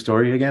of telling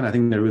story. Again, I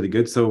think they're really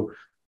good. So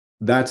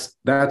that's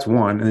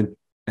one.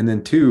 And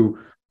then two,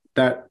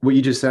 that what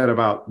you just said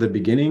about the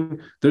beginning,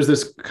 there's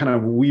this kind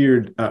of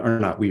weird, or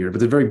not weird, but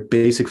the very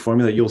basic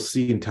formula that you'll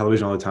see in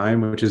television all the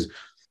time, which is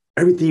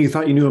everything you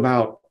thought you knew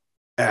about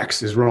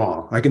X is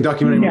wrong. Like in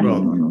documentary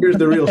world, here's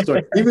the real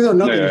story. Even though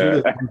nothing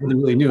is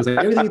really new. It's like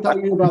everything you thought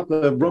you knew about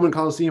the Roman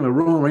Colosseum or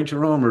Rome, ancient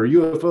Rome, or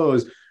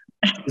UFOs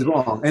is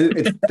wrong. And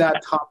it's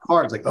that top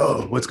part. It's like,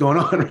 oh, what's going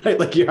on? Right?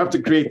 Like you have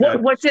to create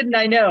that. What didn't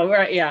I know?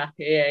 Right. Yeah.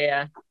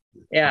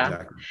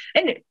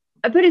 Exactly.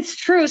 But it's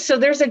true. So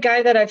there's a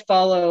guy that I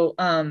follow.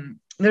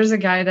 There's a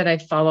guy that I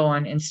follow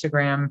on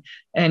Instagram,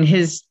 and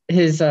his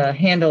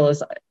handle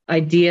is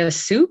Idea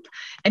Soup.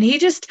 And he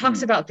just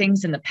talks about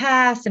things in the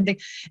past and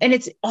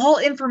it's all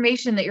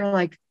information that you're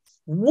like,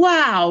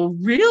 wow,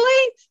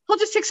 really? He'll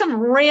just take some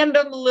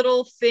random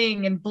little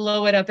thing and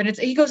blow it up. And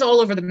he goes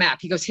all over the map.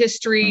 He goes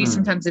history.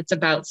 Sometimes it's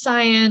about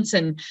science.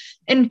 And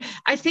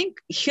I think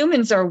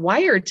humans are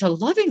wired to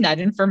loving that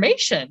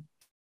information.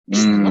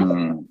 Just love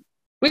it.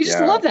 We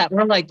just love that.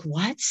 We're like,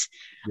 what?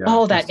 Yeah,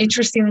 oh, that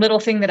interesting little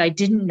thing that I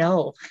didn't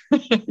know.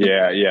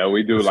 Yeah,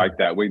 we do like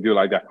that. We do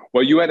like that.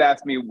 Well, you had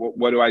asked me,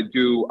 what do I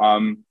do?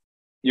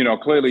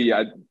 Clearly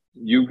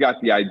you've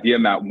got the idea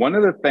map. One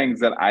of the things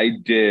that I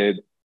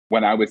did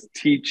when I was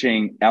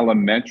teaching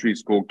elementary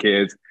school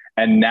kids,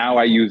 and now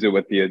I use it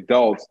with the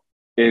adults,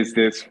 is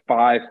this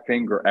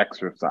 5-finger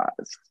exercise.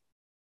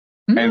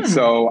 And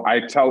so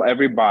I tell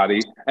everybody,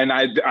 and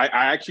I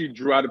actually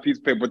drew out a piece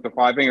of paper with the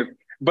 5 fingers.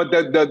 But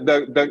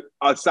the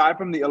aside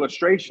from the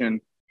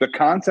illustration, the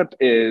concept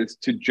is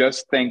to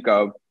just think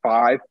of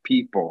 5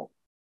 people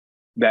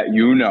that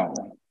you know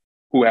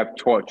who have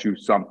taught you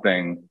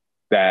something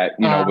that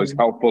was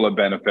helpful or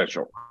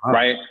beneficial,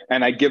 right?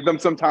 And I give them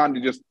some time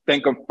to just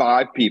think of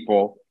 5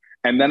 people,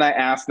 and then I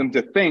ask them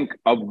to think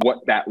of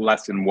what that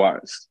lesson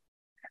was.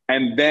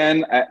 And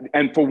then,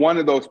 and for one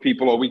of those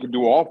people, or we could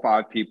do all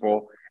 5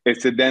 people, is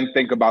to then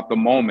think about the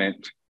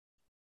moment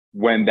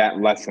when that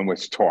lesson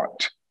was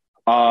taught.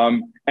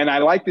 And I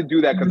like to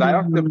do that because I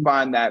often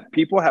find that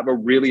people have a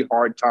really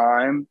hard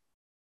time,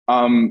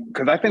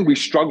 because I think we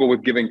struggle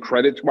with giving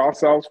credit to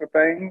ourselves for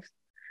things.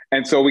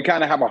 And so we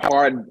kind of have a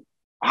hard,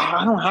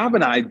 I don't have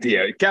an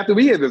idea. Kathy,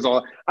 we hear this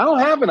all, I don't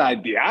have an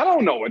idea. I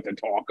don't know what to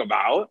talk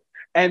about.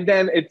 And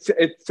then it's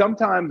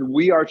sometimes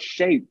we are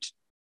shaped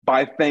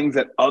by things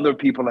that other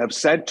people have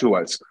said to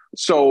us.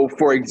 So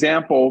for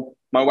example,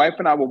 my wife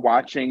and I were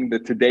watching the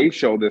Today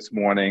Show this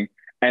morning,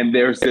 and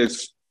there's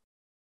this,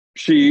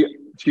 she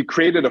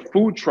created a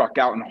food truck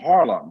out in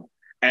Harlem,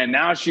 and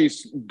now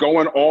she's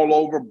going all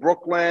over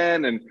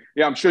Brooklyn. And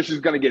I'm sure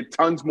she's going to get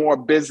tons more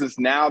business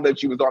now that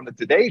she was on the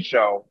Today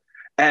Show.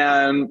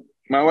 And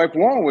my wife,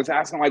 Lauren, was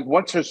asking, like,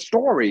 what's her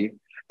story?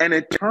 And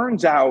it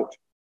turns out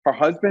her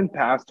husband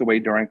passed away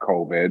during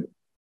COVID.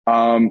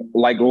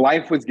 Like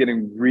life was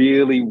getting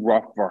really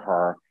rough for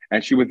her,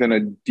 and she was in a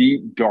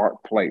deep,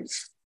 dark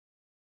place.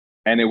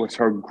 And it was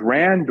her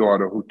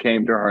granddaughter who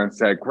came to her and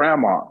said,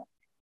 Grandma,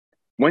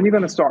 when are you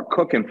going to start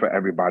cooking for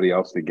everybody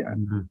else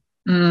again?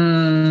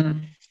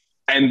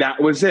 And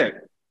that was it.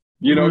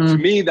 To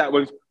me, that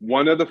was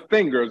one of the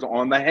fingers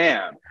on the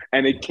hand.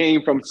 And it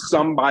came from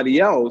somebody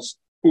else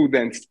who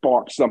then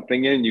sparked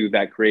something in you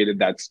that created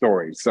that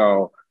story.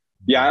 So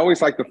yeah, I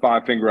always like the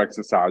 5-finger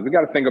exercise. We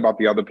got to think about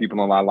the other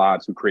people in our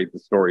lives who create the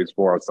stories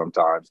for us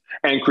sometimes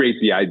and create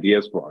the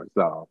ideas for us.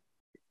 So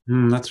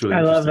that's really I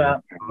interesting.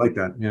 love that. I like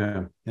that.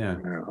 Yeah.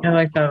 I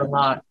like that a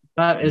lot.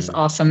 That is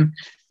awesome.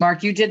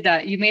 Mark, you did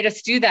that. You made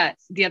us do that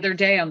the other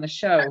day on the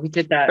show. We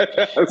did that.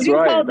 That's we didn't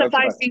right. call it the That's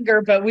five right.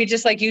 finger, but we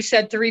just, like you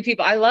said, 3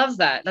 people. I love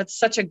that. That's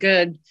such a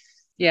good,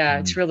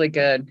 it's really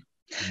good.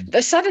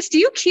 Savas, do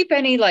you keep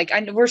any, like,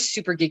 I know we're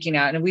super geeking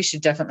out and we should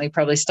definitely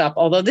probably stop.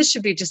 Although this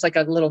should be just like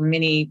a little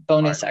mini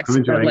bonus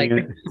extra. Like,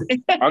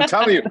 I'm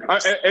telling you,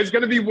 it's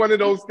going to be one of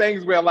those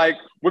things where like,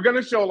 we're going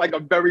to show like a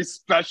very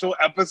special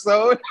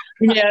episode.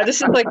 Yeah,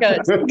 this is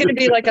going to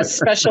be like a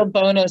special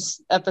bonus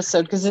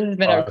episode because this has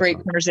been a great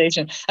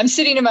conversation. I'm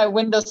sitting in my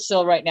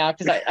windowsill right now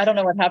because I don't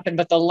know what happened,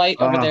 but the light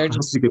over there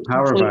just you get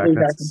power back.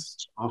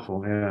 That's darkened.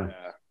 awful. Yeah.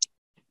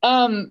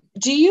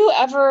 Do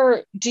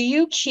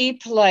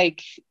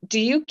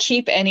you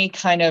keep any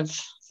kind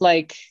of,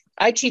 like,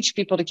 I teach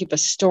people to keep a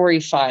story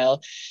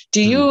file.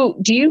 Do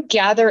you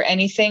gather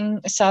anything,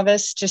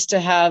 Savas, just to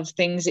have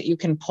things that you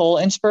can pull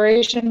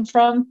inspiration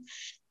from?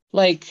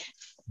 Like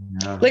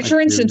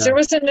for instance, there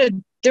was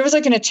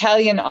like an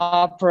Italian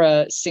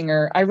opera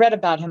singer. I read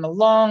about him a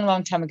long,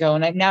 long time ago.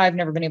 And now I've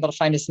never been able to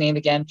find his name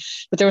again,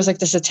 but there was like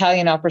this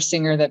Italian opera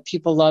singer that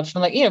people loved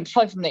from, like,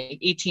 probably from the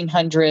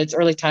 1800s,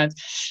 early times.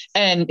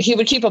 And he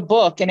would keep a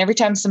book. And every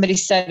time somebody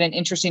said an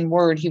interesting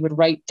word, he would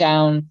write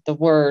down the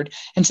word.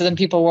 And so then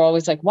people were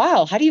always like,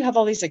 wow, how do you have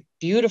all these like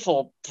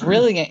beautiful,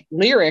 brilliant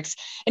lyrics?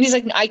 And he's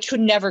like, I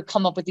could never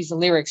come up with these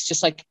lyrics.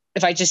 Just like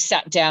if I just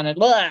sat down and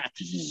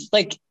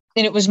like,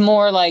 and it was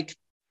more like,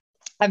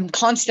 I'm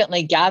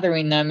constantly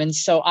gathering them. And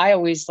so I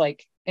always,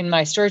 like, in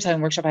my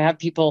storytelling workshop, I have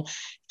people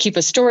keep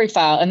a story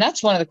file. And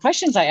that's one of the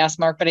questions I asked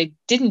Mark, but I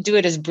didn't do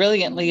it as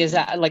brilliantly as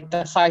that, like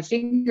the 5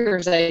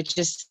 fingers. I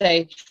just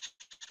say,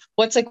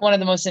 what's like one of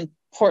the most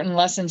important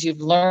lessons you've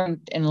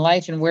learned in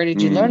life and where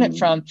did you learn it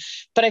from?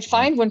 But I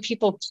find when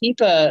people keep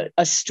a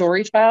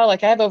story file,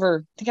 like I have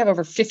over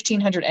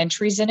 1,500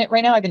 entries in it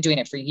right now. I've been doing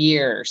it for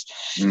years.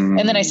 And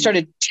then I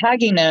started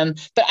tagging them,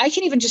 but I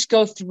can even just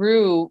go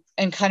through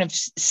and kind of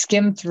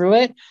skim through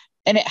it.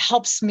 And it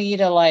helps me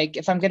to, like,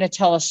 if I'm going to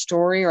tell a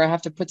story or I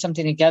have to put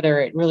something together,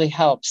 it really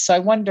helps. So I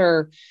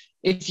wonder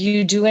if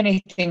you do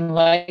anything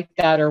like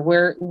that, or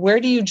where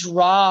do you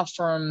draw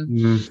from?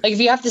 Like if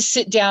you have to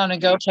sit down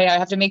and go, okay, I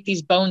have to make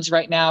these bones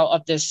right now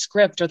of this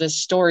script or this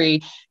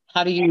story.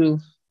 How do you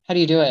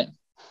do it?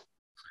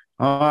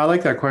 I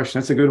like that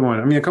question. That's a good one.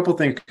 I mean, a couple of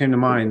things came to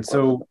mind.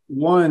 So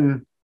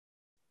one,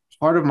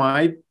 part of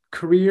my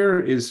career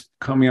is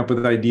coming up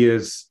with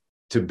ideas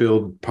to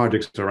build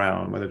projects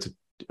around, whether it's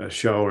a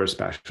show or a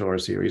special or a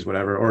series,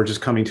 whatever, or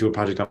just coming to a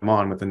project I'm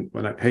on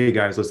with, hey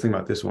guys, let's think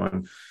about this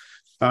one.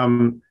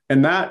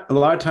 And that a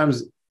lot of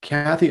times,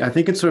 Kathy, I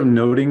think it's sort of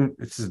noting,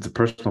 this is the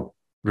personal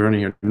journey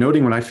here,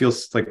 noting when I feel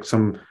like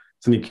something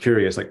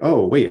curious, like,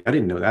 oh, wait, I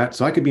didn't know that.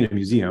 So I could be in a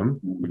museum,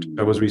 which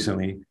I was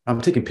recently.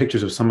 I'm taking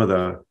pictures of some of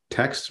the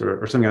text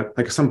or something,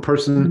 like some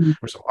person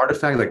or some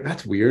artifact, like,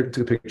 that's weird. I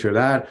took a picture of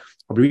that.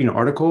 I'll be reading an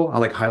article. I'll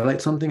like highlight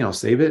something. I'll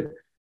save it.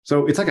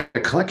 So it's like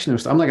a collection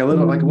of stuff. I'm like a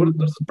little, like, what are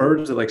those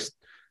birds that, like,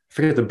 I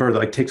forget the bird that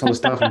like takes all the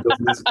stuff and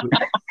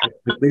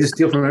they just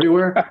steal from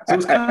everywhere. So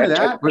it's kind of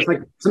that, where it's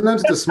like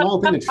sometimes it's a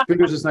small thing that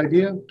triggers this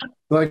idea.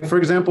 Like, for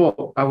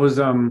example, I was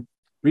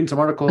reading some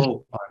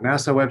article on a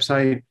NASA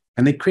website,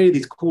 and they created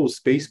these cool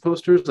space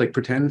posters, like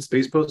pretend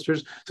space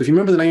posters. So if you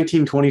remember the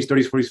 1920s,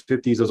 30s, 40s,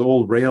 50s, those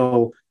old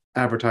rail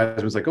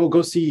advertisements, like, oh,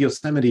 go see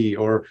Yosemite,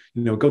 or,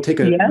 go take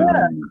a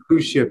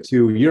cruise ship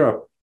to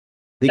Europe.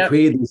 They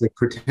created these like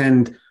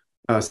pretend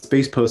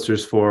space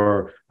posters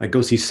for, like,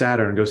 go see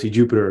Saturn, go see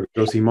Jupiter,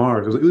 go see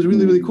Mars. It was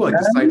really, really cool. Like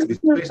the sites of these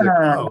places. Like,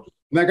 oh.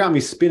 And that got me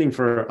spinning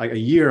for like a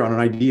year on an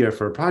idea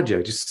for a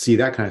project, just to see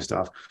that kind of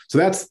stuff. So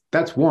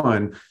that's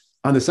one.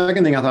 On the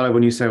second thing, I thought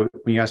when you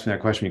asked me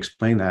that question, you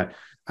explained that.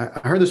 I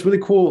heard this really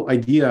cool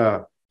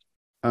idea.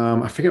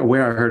 I forget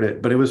where I heard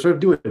it, but it was sort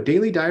of do a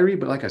daily diary,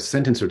 but like a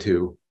sentence or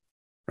two,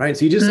 right?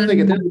 So you just like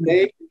at the end of the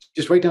day,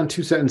 just write down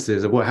 2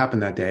 sentences of what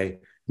happened that day.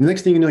 And the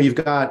next thing you know, you've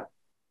got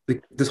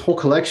like this whole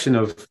collection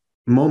of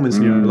moments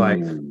in your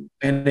life,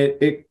 and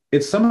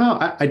it's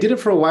somehow I did it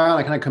for a while.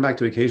 I kind of come back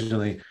to it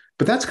occasionally,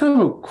 but that's kind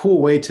of a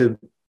cool way to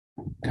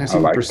kind of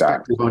see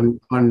perspective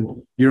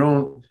on your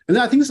own. And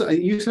I think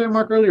you said it,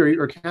 Mark,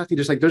 earlier, or Kathy,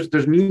 just like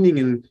there's meaning,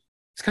 and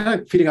it's kind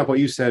of feeding off what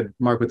you said,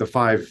 Mark, with the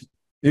 5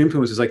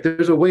 influences. Like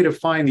there's a way to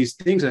find these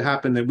things that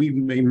happen that we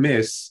may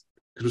miss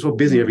because we're so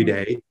busy every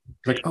day.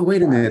 It's like, oh,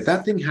 wait a minute,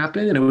 that thing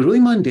happened and it was really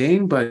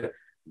mundane, but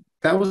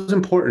that was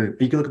important.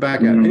 You can look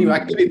back at it. Anyway, I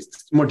can give you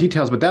more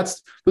details, but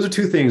those are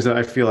 2 things that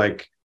I feel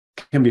like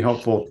can be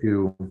helpful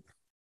to.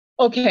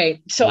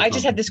 Okay. So I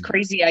just had this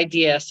crazy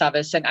idea,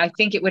 Savas, and I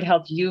think it would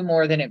help you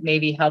more than it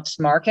maybe helps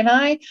Mark and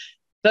I,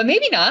 but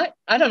maybe not.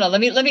 I don't know. Let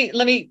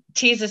me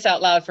tease this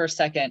out loud for a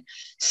second.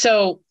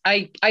 So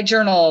I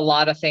journal a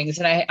lot of things,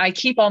 and I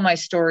keep all my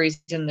stories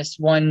in this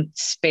one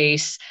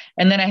space.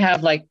 And then I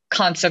have like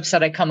concepts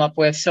that I come up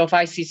with. So if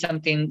I see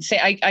something,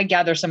 say I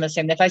gather some of the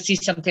same, if I see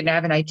something, I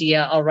have an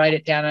idea, I'll write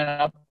it down and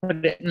I'll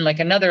put it in like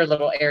another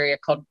little area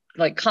called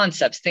like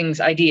concepts,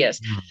 things,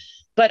 ideas.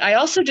 But I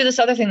also do this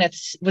other thing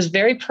was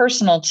very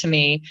personal to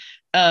me.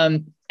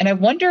 And And I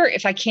wonder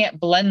if I can't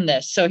blend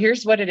this. So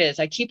here's what it is.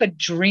 I keep a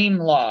dream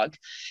log,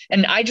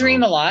 and I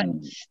dream a lot,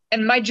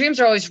 and my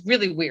dreams are always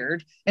really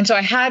weird. And so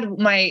I had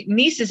my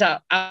nieces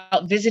out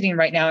visiting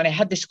right now, and I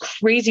had this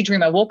crazy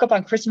dream. I woke up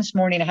on Christmas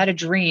morning. I had a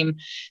dream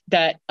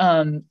that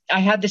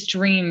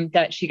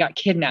she got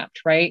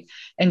kidnapped. Right.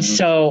 And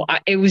so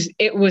it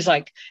was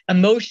like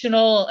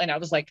emotional, and I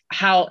was like,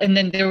 how, and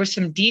then there was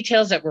some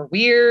details that were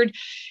weird.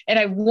 And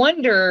I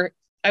wonder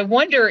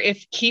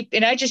if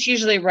and I just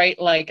usually write,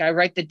 like, I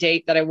write the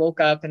date that I woke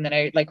up, and then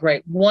I like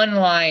write one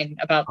line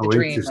about the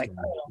dream, like,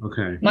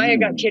 okay, Maya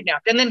got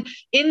kidnapped. And then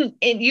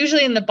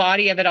usually in the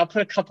body of it, I'll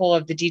put a couple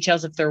of the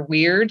details if they're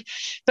weird,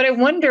 but I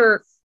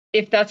wonder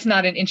if that's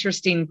not an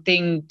interesting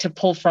thing to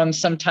pull from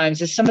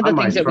sometimes, is some of the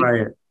things that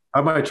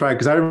I might try it,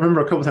 because I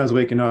remember a couple times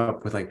waking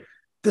up with like,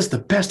 this is the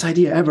best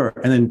idea ever.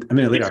 And then a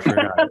minute later, I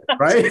forgot it,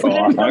 right?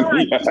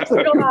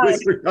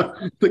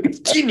 Like, it's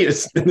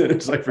genius. And then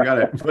it's like, forgot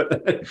it.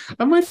 But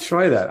I might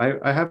try that.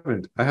 I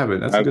haven't.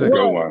 That's a good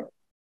one.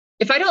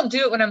 If I don't do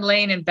it when I'm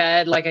laying in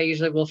bed, like, I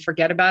usually will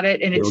forget about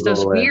it. And it's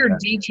those weird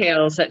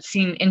details that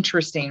seem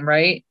interesting,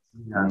 right?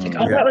 Yeah. It's like,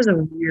 that was a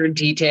weird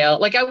detail.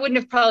 Like, I wouldn't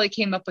have probably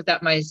came up with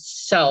that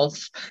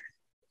myself,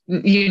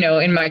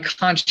 in my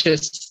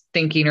conscious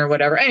thinking or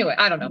whatever. Anyway,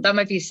 I don't know. That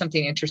might be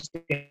something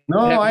interesting. No,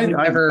 I've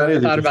never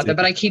thought about that,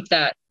 but I keep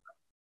that.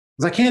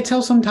 Because I can't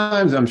tell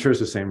sometimes. I'm sure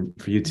it's the same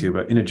for you too,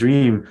 but in a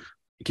dream,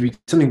 it can be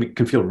something that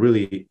can feel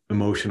really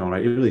emotional,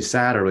 right? You're really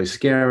sad or really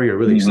scary or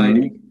really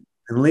exciting.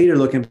 And later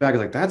looking back,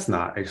 it's like, that's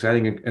not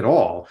exciting at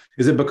all.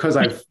 Is it because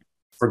I've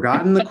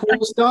forgotten the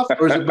cool stuff,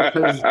 or is it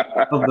because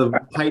of the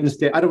heightened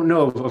state? I don't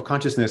know of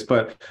consciousness,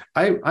 but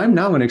I'm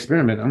now going to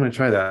experiment. I'm going to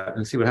try that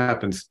and see what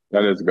happens.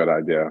 That is a good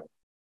idea.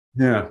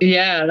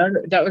 Yeah.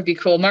 That would be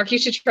cool. Mark, you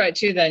should try it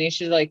too. Then you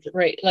should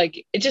write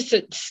it's just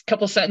a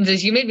couple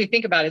sentences. You made me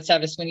think about it,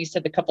 Savas, when you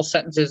said the couple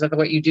sentences of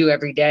what you do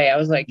every day. I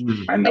was like,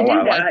 I know,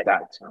 I like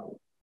that too.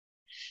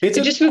 It's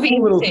a just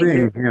cool little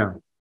thing.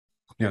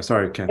 Yeah.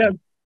 Sorry, Ken.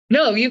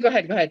 No, you go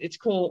ahead. It's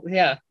cool.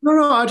 Yeah.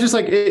 No. I just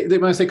like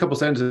when I say a couple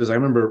sentences, I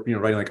remember,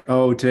 writing like,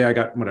 oh, today I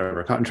got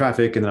caught in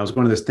traffic, and then I was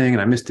going to this thing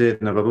and I missed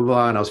it, and blah, blah,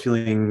 blah. And I was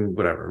feeling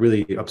whatever,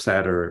 really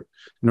upset or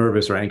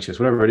nervous or anxious,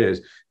 whatever it is.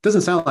 It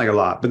doesn't sound like a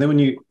lot. But then when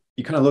you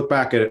kind of look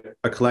back at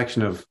a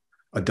collection of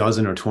a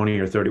dozen or 20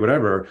 or 30,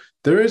 whatever,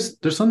 there's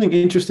something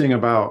interesting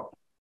about,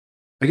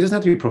 like, it doesn't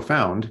have to be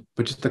profound,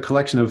 but just the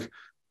collection of,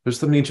 there's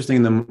something interesting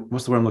in them.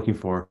 What's the word I'm looking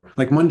for?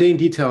 Like mundane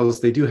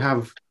details, they do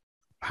have,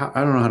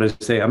 I don't know how to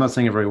say it. I'm not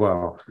saying it very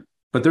well,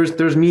 but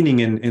there's meaning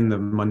in the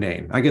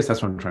mundane. I guess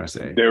that's what I'm trying to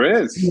say.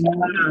 There is.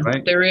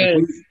 Right? There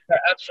is. There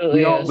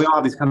absolutely is. We all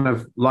have these kind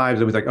of lives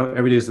that we like, oh,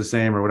 every day is the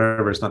same or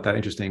whatever. It's not that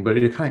interesting, but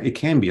it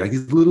can be like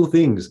these little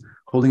things,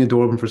 holding a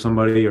door open for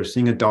somebody, or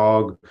seeing a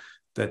dog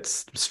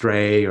that's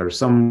stray, or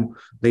some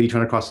lady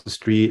trying to cross the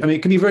street. I mean,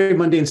 it can be very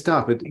mundane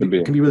stuff. It can be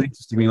really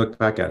interesting when you look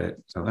back at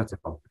it. So that's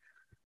all.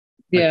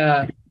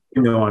 Yeah.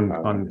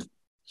 On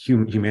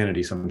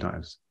humanity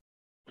sometimes.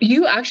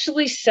 You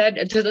actually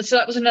said, so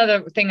that was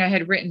another thing I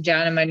had written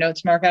down in my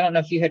notes, Mark. I don't know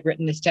if you had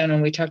written this down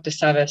when we talked to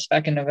Savas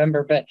back in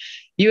November, but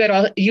you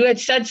had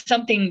said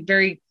something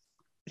very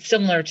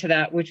similar to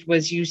that, which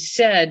was, you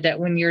said that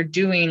when you're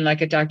doing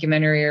like a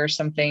documentary or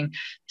something,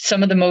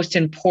 some of the most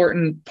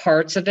important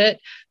parts of it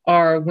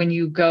are when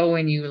you go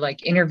and you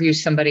like interview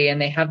somebody and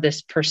they have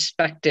this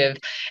perspective,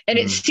 and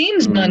it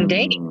seems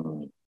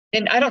mundane.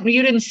 And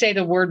you didn't say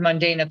the word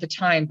mundane at the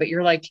time, but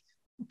you're like,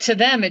 to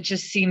them, it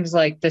just seems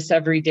like this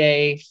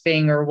everyday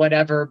thing or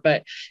whatever.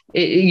 But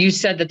you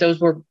said that those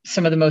were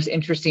some of the most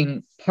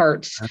interesting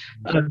parts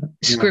of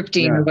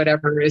scripting or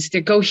whatever, is to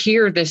go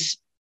hear this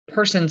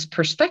person's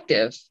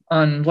perspective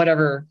on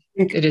whatever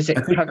it is.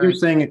 I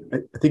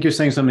think you're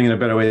saying something in a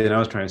better way than I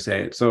was trying to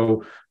say it.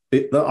 So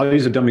I'll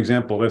use a dumb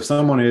example. If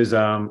someone is,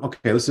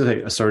 okay, let's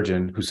say a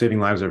surgeon who's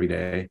saving lives every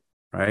day,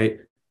 right?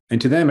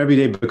 And to them, every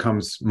day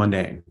becomes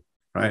mundane,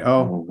 right?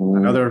 Oh,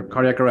 another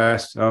cardiac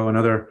arrest. Oh,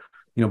 another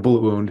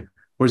bullet wound.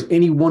 Whereas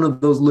any one of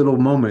those little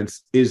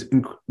moments is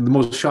the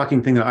most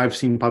shocking thing that I've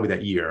seen probably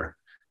that year,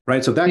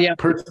 right? So if that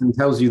person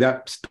tells you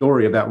that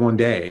story of that one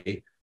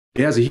day,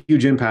 it has a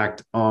huge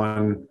impact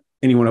on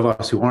any one of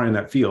us who aren't in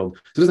that field.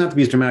 So it doesn't have to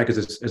be as dramatic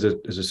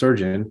as a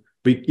surgeon,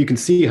 but you can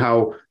see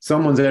how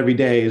someone's every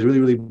day is really,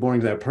 really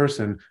boring to that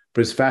person,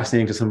 but it's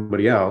fascinating to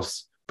somebody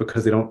else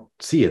because they don't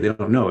see it, they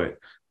don't know it.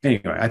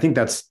 Anyway, I think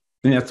that's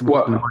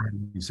what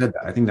you said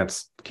that. I think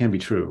can be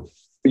true.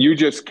 You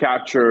just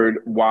captured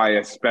why,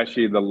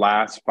 especially the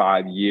last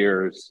 5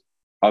 years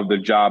of the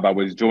job I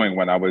was doing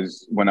when I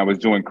was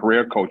doing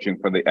career coaching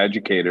for the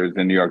educators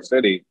in New York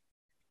City,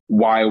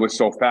 why it was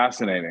so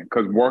fascinating.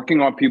 Because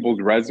working on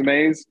people's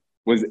resumes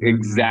was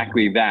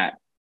exactly that.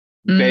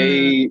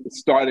 They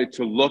started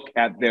to look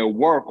at their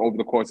work over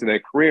the course of their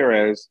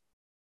career as,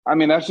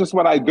 that's just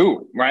what I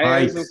do,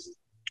 right?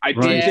 I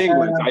teach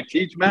English, I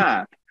teach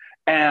math.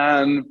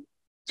 And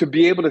to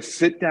be able to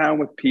sit down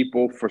with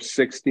people for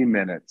 60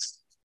 minutes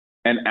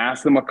and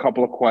ask them a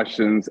couple of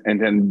questions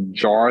and then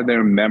jar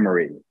their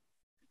memory.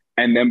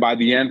 And then by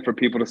the end, for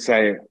people to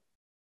say,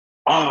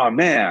 oh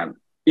man,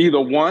 either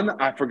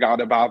one, I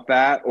forgot about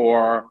that,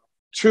 or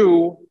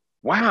two,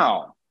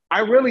 wow, I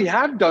really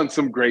have done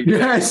some great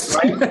yes,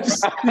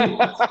 things,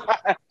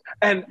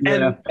 right?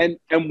 yes.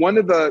 and one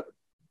of the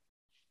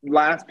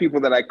last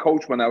people that I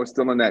coached when I was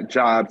still in that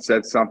job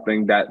said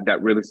something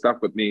that really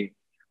stuck with me.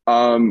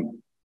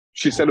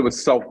 She said it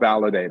was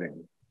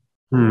self-validating.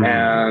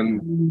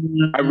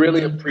 And I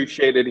really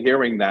appreciated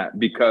hearing that,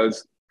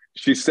 because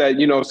she said,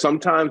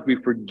 sometimes we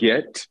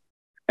forget.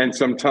 And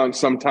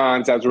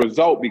sometimes as a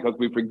result, because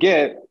we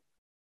forget,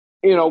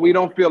 we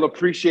don't feel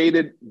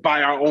appreciated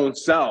by our own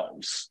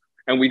selves.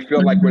 And we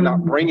feel like we're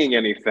not bringing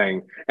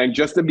anything. And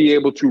just to be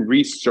able to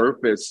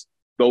resurface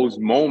those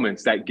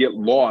moments that get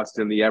lost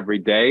in the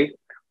everyday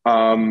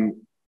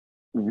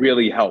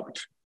really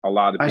helped a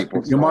lot of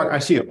people. Mark, I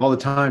see it all the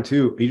time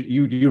too.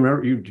 You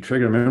remember, you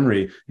trigger a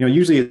memory.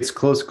 Usually it's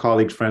close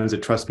colleagues, friends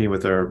that trust me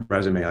with their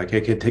resume. Like,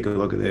 hey, kid, take a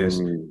look at this.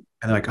 And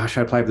they're like, gosh,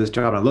 I applied for this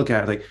job. And I look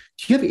at it like,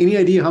 do you have any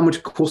idea how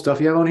much cool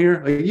stuff you have on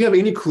here? Like, do you have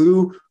any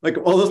clue? Like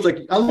all this, like,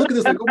 I look at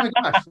this like, oh my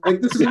gosh,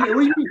 like this is, what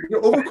do you mean?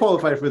 You're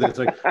overqualified for this.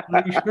 Like,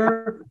 are you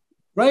sure?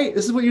 Right?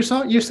 This is what you're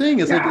saying.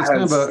 It's like, it's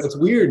kind of it's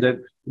weird that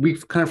we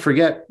kind of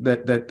forget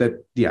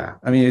that. Yeah.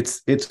 I mean,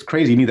 it's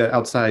crazy. You need that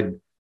outside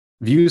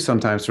view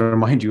sometimes to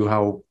remind you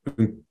how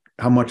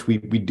much we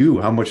do,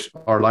 how much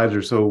our lives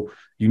are so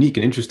unique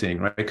and interesting,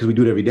 right? Because we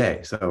do it every day.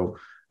 So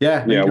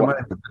yeah.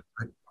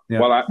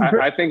 Well,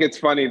 I think it's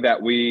funny that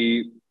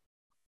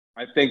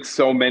I think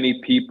so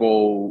many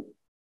people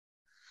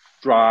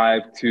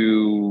strive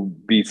to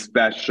be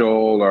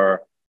special,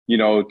 or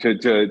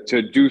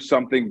to do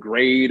something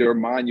great or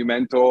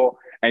monumental,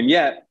 and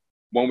yet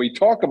when we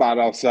talk about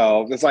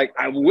ourselves, it's like,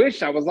 I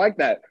wish I was like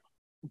that.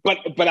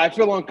 But I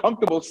feel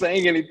uncomfortable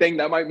saying anything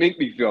that might make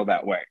me feel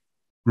that way.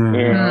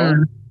 Yeah.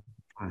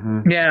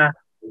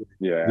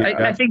 Yeah.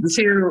 I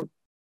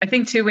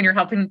think too, when you're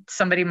helping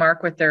somebody,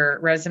 Mark, with their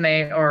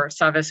resume, or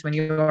Savas, when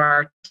you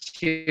are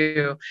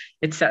too,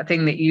 it's that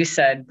thing that you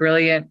said,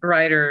 brilliant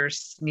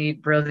writers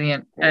need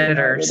brilliant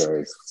editors.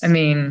 I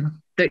mean,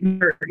 that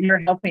you're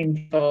helping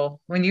people.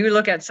 When you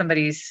look at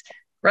somebody's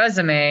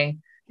resume,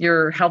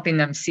 you're helping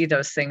them see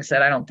those things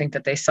that I don't think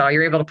that they saw.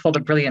 You're able to pull the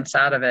brilliance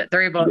out of it.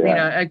 They're able,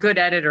 a good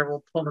editor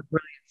will pull the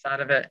brilliance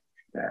out of it.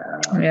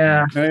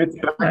 Yeah.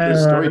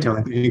 It's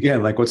storytelling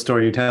again. Like, what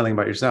story you're telling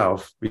about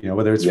yourself?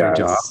 Whether it's for a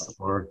job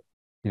or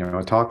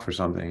a talk for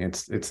something.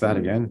 It's that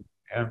again.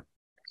 Yeah.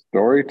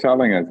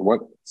 Storytelling is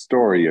what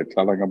story you're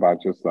telling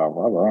about yourself.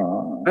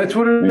 That's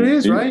what it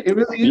is, right? It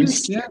really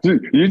is.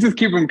 You just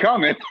keep them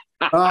coming.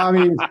 I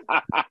mean,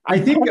 I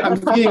think I'm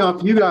feeding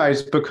off you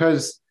guys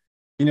because,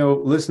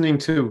 listening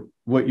to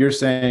what you're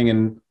saying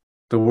and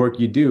the work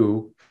you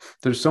do,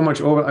 there's so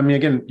much over. I mean,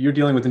 again, you're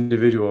dealing with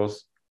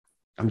individuals.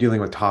 I'm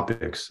dealing with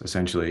topics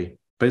essentially,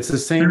 but it's the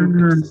same.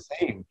 It's the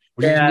same.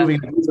 We're just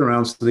moving things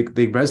around so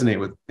they resonate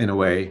with, in a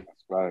way,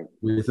 right,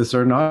 with a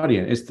certain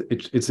audience.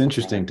 It's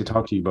interesting to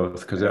talk to you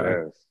both, because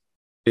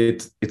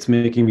it's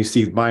making me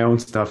see my own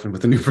stuff and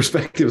with a new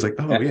perspective. It's like,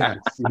 oh yeah,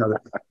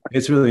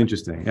 it's really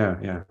interesting.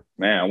 Yeah.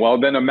 Man, well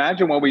then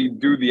imagine when we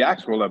do the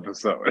actual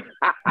episode.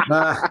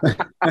 Well,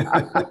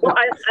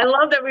 I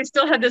love that we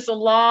still had this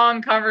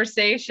long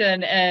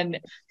conversation, and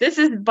this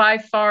is by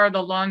far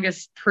the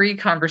longest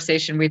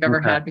pre-conversation we've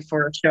ever had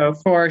before a show,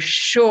 for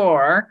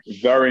sure.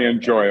 Very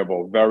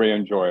enjoyable.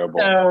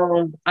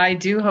 So I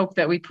do hope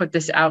that we put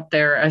this out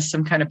there as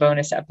some kind of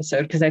bonus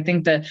episode, because I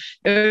think that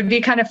it would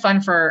be kind of fun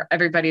for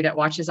everybody that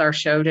watches our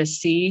show to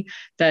see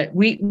that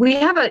we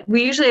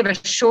usually have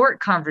a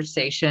short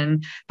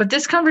conversation, but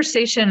this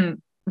conversation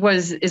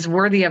is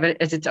worthy of it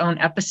as its own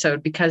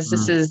episode, because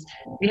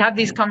we have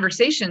these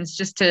conversations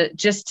just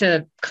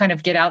to kind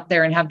of get out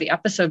there and have the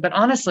episode. But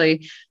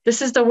honestly,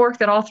 this is the work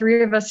that all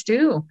three of us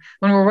do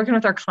when we're working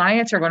with our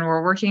clients, or when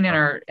we're working in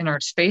our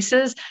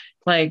spaces.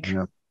 Like,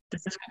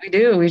 this is what we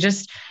do.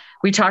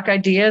 We talk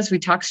ideas, we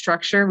talk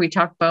structure, we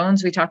talk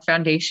bones, we talk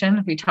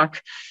foundation, we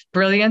talk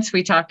brilliance,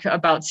 we talk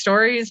about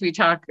stories, we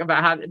talk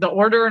about how the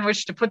order in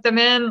which to put them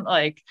in.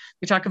 Like,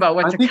 we talk about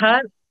what to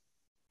cut.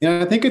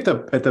 Yeah, I think at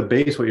the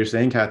base, what you're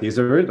saying, Kathy, is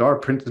there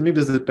are maybe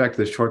this is back to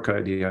the shortcut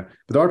idea,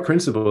 but there are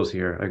principles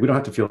here. Like, we don't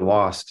have to feel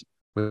lost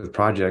with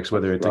projects,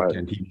 whether it's a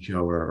TV show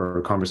or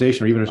a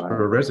conversation, or even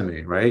a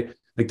resume, right?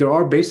 Like, there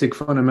are basic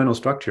fundamental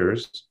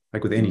structures,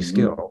 like with any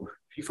skill.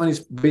 If you find these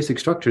basic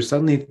structures,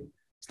 suddenly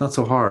it's not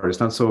so hard. It's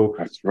not so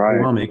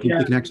overwhelming. It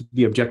can actually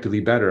be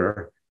objectively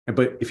better.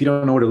 But if you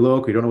don't know where to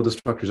look, or you don't know what the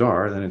structures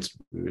are, then it's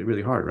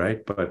really hard,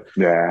 right? But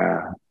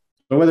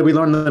whether we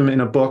learn them in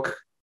a book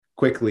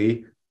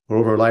quickly or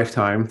over a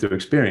lifetime through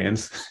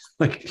experience,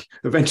 like,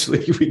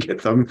 eventually we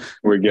get them.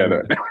 We get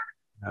it.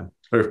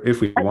 Or if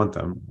we want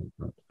them.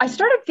 I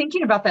started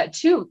thinking about that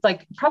too,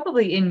 like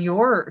probably in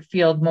your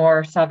field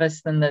more,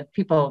 Savas, than the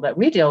people that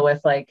we deal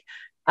with. Like,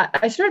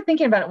 I started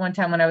thinking about it one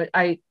time when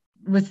I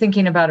was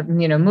thinking about,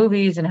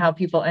 movies and how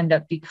people end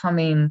up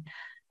becoming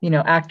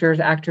actors,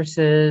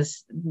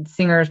 actresses,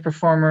 singers,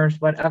 performers,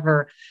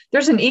 whatever.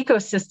 There's an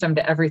ecosystem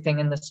to everything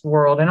in this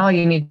world, and all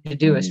you need to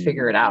do is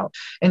figure it out.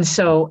 And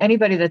so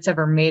anybody that's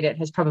ever made it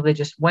has probably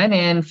just went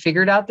in,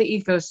 figured out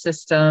the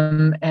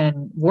ecosystem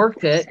and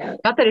worked it.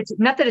 Not that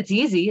it's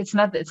easy. It's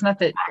not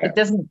that it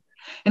doesn't.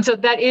 And so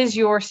that is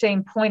your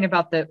same point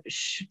about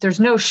there's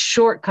no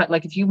shortcut.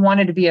 Like if you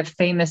wanted to be a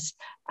famous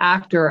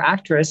actor or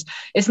actress,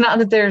 it's not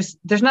that there's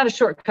not a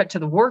shortcut to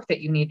the work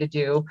that you need to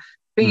do,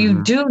 but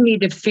you do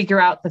need to figure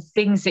out the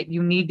things that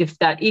you need to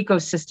that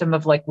ecosystem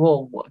of like,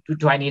 well,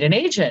 do I need an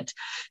agent?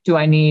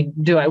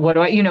 What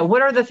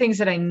are the things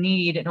that I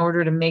need in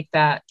order to make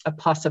that a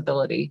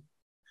possibility?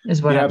 Is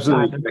what I'm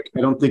absolutely.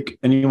 I don't think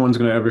anyone's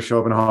going to ever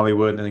show up in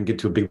Hollywood and then get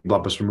to a big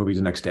blockbuster movie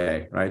the next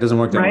day, right? It doesn't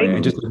work that way.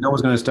 And just no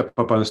one's going to step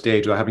up on the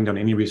stage without having done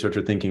any research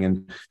or thinking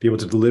and be able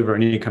to deliver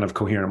any kind of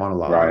coherent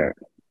monologue. Right.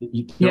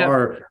 You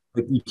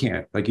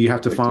can't. Like you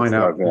have to find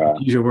out.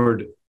 Use your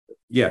word.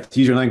 Yeah, to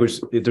use your language.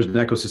 If there's an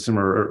ecosystem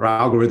or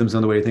algorithms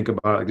on the way to think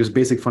about it. Like there's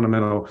basic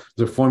fundamental.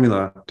 There's a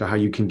formula to how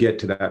you can get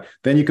to that.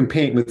 Then you can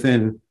paint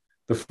within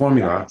the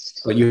formula,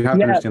 but you have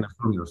to understand the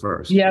formula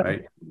first.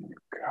 Right?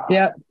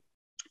 Yeah.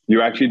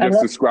 You actually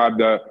just described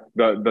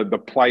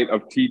the plight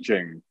of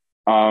teaching.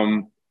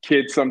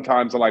 Kids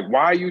sometimes are like,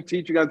 why are you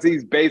teaching us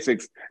these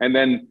basics? And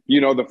then,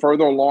 the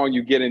further along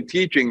you get in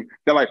teaching,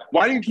 they're like,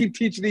 why do you keep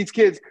teaching these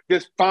kids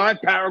this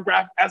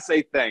 5-paragraph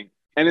essay thing?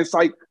 And it's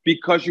like,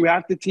 because you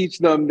have to teach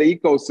them the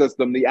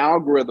ecosystem, the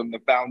algorithm, the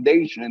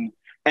foundation.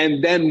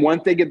 And then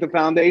once they get the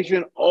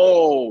foundation,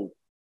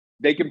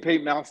 they can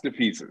paint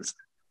masterpieces.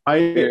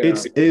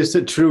 It's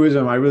a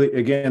truism.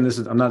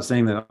 I'm not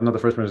saying that I'm not the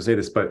first person to say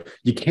this, but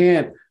you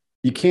can't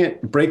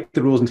break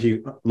the rules until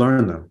you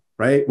learn them,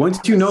 right? Once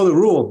you know the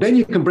rule, then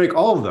you can break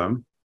all of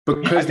them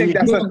because I think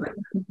that's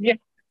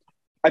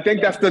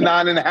the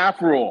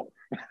 9.5 rule.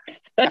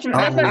 That's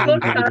my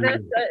book,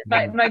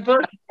 my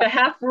book, The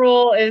Half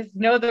Rule is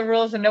know the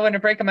rules and know when to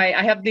break them.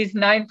 I have these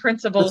 9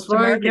 principles.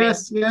 That's right.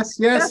 Yes.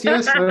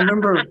 I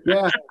remember.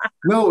 Yeah.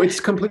 No, it's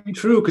completely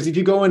true. Because if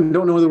you go and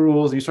don't know the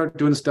rules and you start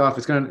doing stuff,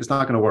 it's not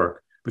going to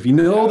work. But if you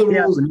know the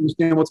rules and you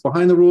understand what's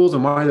behind the rules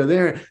and why they're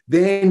there,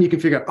 then you can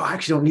figure out, I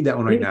actually don't need that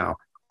one right now.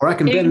 Or I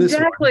can bend this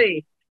one.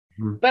 Exactly.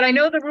 But I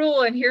know the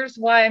rule and here's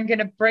why I'm going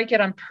to break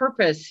it on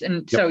purpose.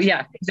 And so,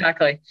 yeah,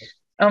 exactly.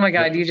 Oh my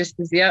God, you just,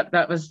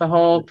 that was the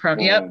whole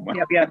Yep.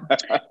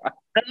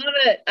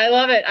 I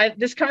love it.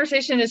 This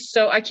conversation is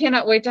I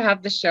cannot wait to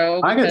have the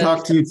show. I can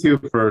talk to you too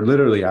for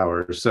literally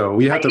hours. So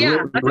we have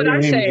to that's what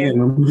I'm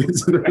saying.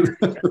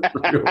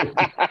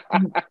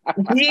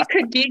 We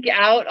could geek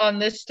out on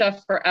this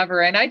stuff forever.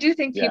 And I do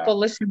think people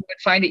listening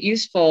would find it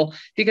useful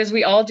because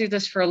we all do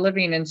this for a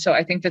living. And so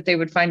I think that they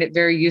would find it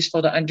very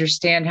useful to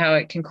understand how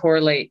it can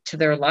correlate to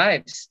their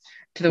lives,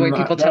 to the way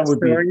people tell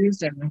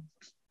stories.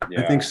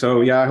 I think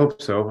so. Yeah, I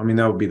hope so. I mean,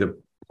 that would be the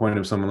point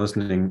of someone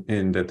listening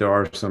in that there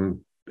are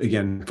some,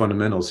 again,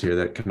 fundamentals here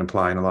that can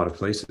apply in a lot of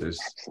places,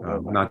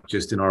 not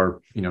just in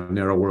our,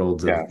 narrow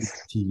world of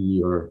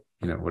TV or,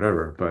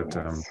 whatever. But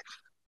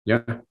yeah.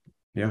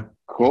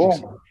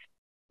 Cool.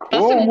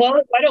 Awesome.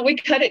 Well, why don't we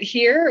cut it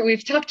here?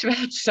 We've talked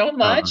about so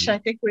much. I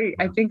think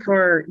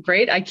we're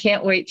great. I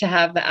can't wait to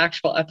have the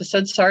actual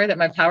episode. Sorry that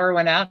my power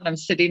went out and I'm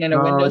sitting in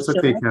a window. It's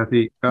okay,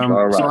 Kathy.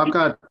 So I've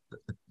got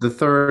the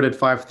 3rd at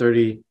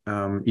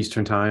 5:30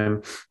 Eastern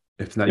time.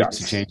 If that needs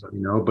to change, let me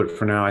know. But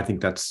for now, I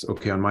think that's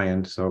okay on my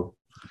end. So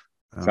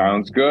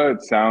sounds good.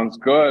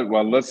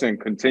 Well, listen,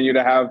 continue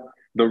to have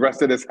the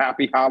rest of this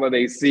happy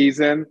holiday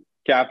season.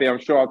 Kathy, I'm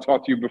sure I'll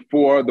talk to you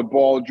before the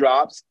ball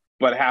drops,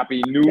 but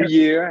happy New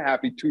Year.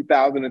 Happy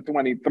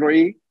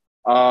 2023.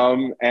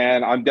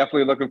 And I'm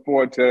definitely looking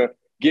forward to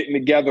getting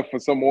together for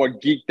some more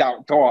geeked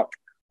out talk.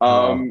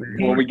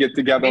 When we get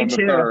together on the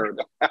 3rd.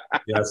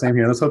 Yeah, same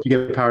here. Let's hope you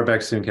get power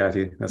back soon,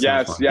 Kathy.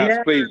 Yes,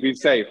 please be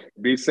safe.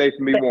 Be safe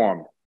and be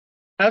warm.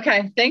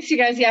 Okay. Thanks, you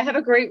guys. Yeah, have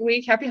a great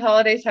week. Happy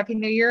holidays. Happy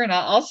New Year. And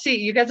I'll see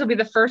you guys will be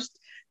the first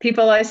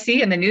people I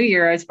see in the new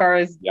year as far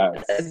as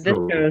this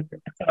goes.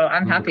 So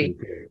I'm happy.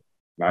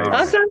 Nice.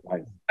 Awesome.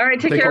 Nice. All right.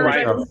 Take care.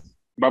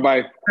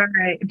 Bye-bye. All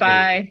right.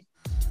 Bye.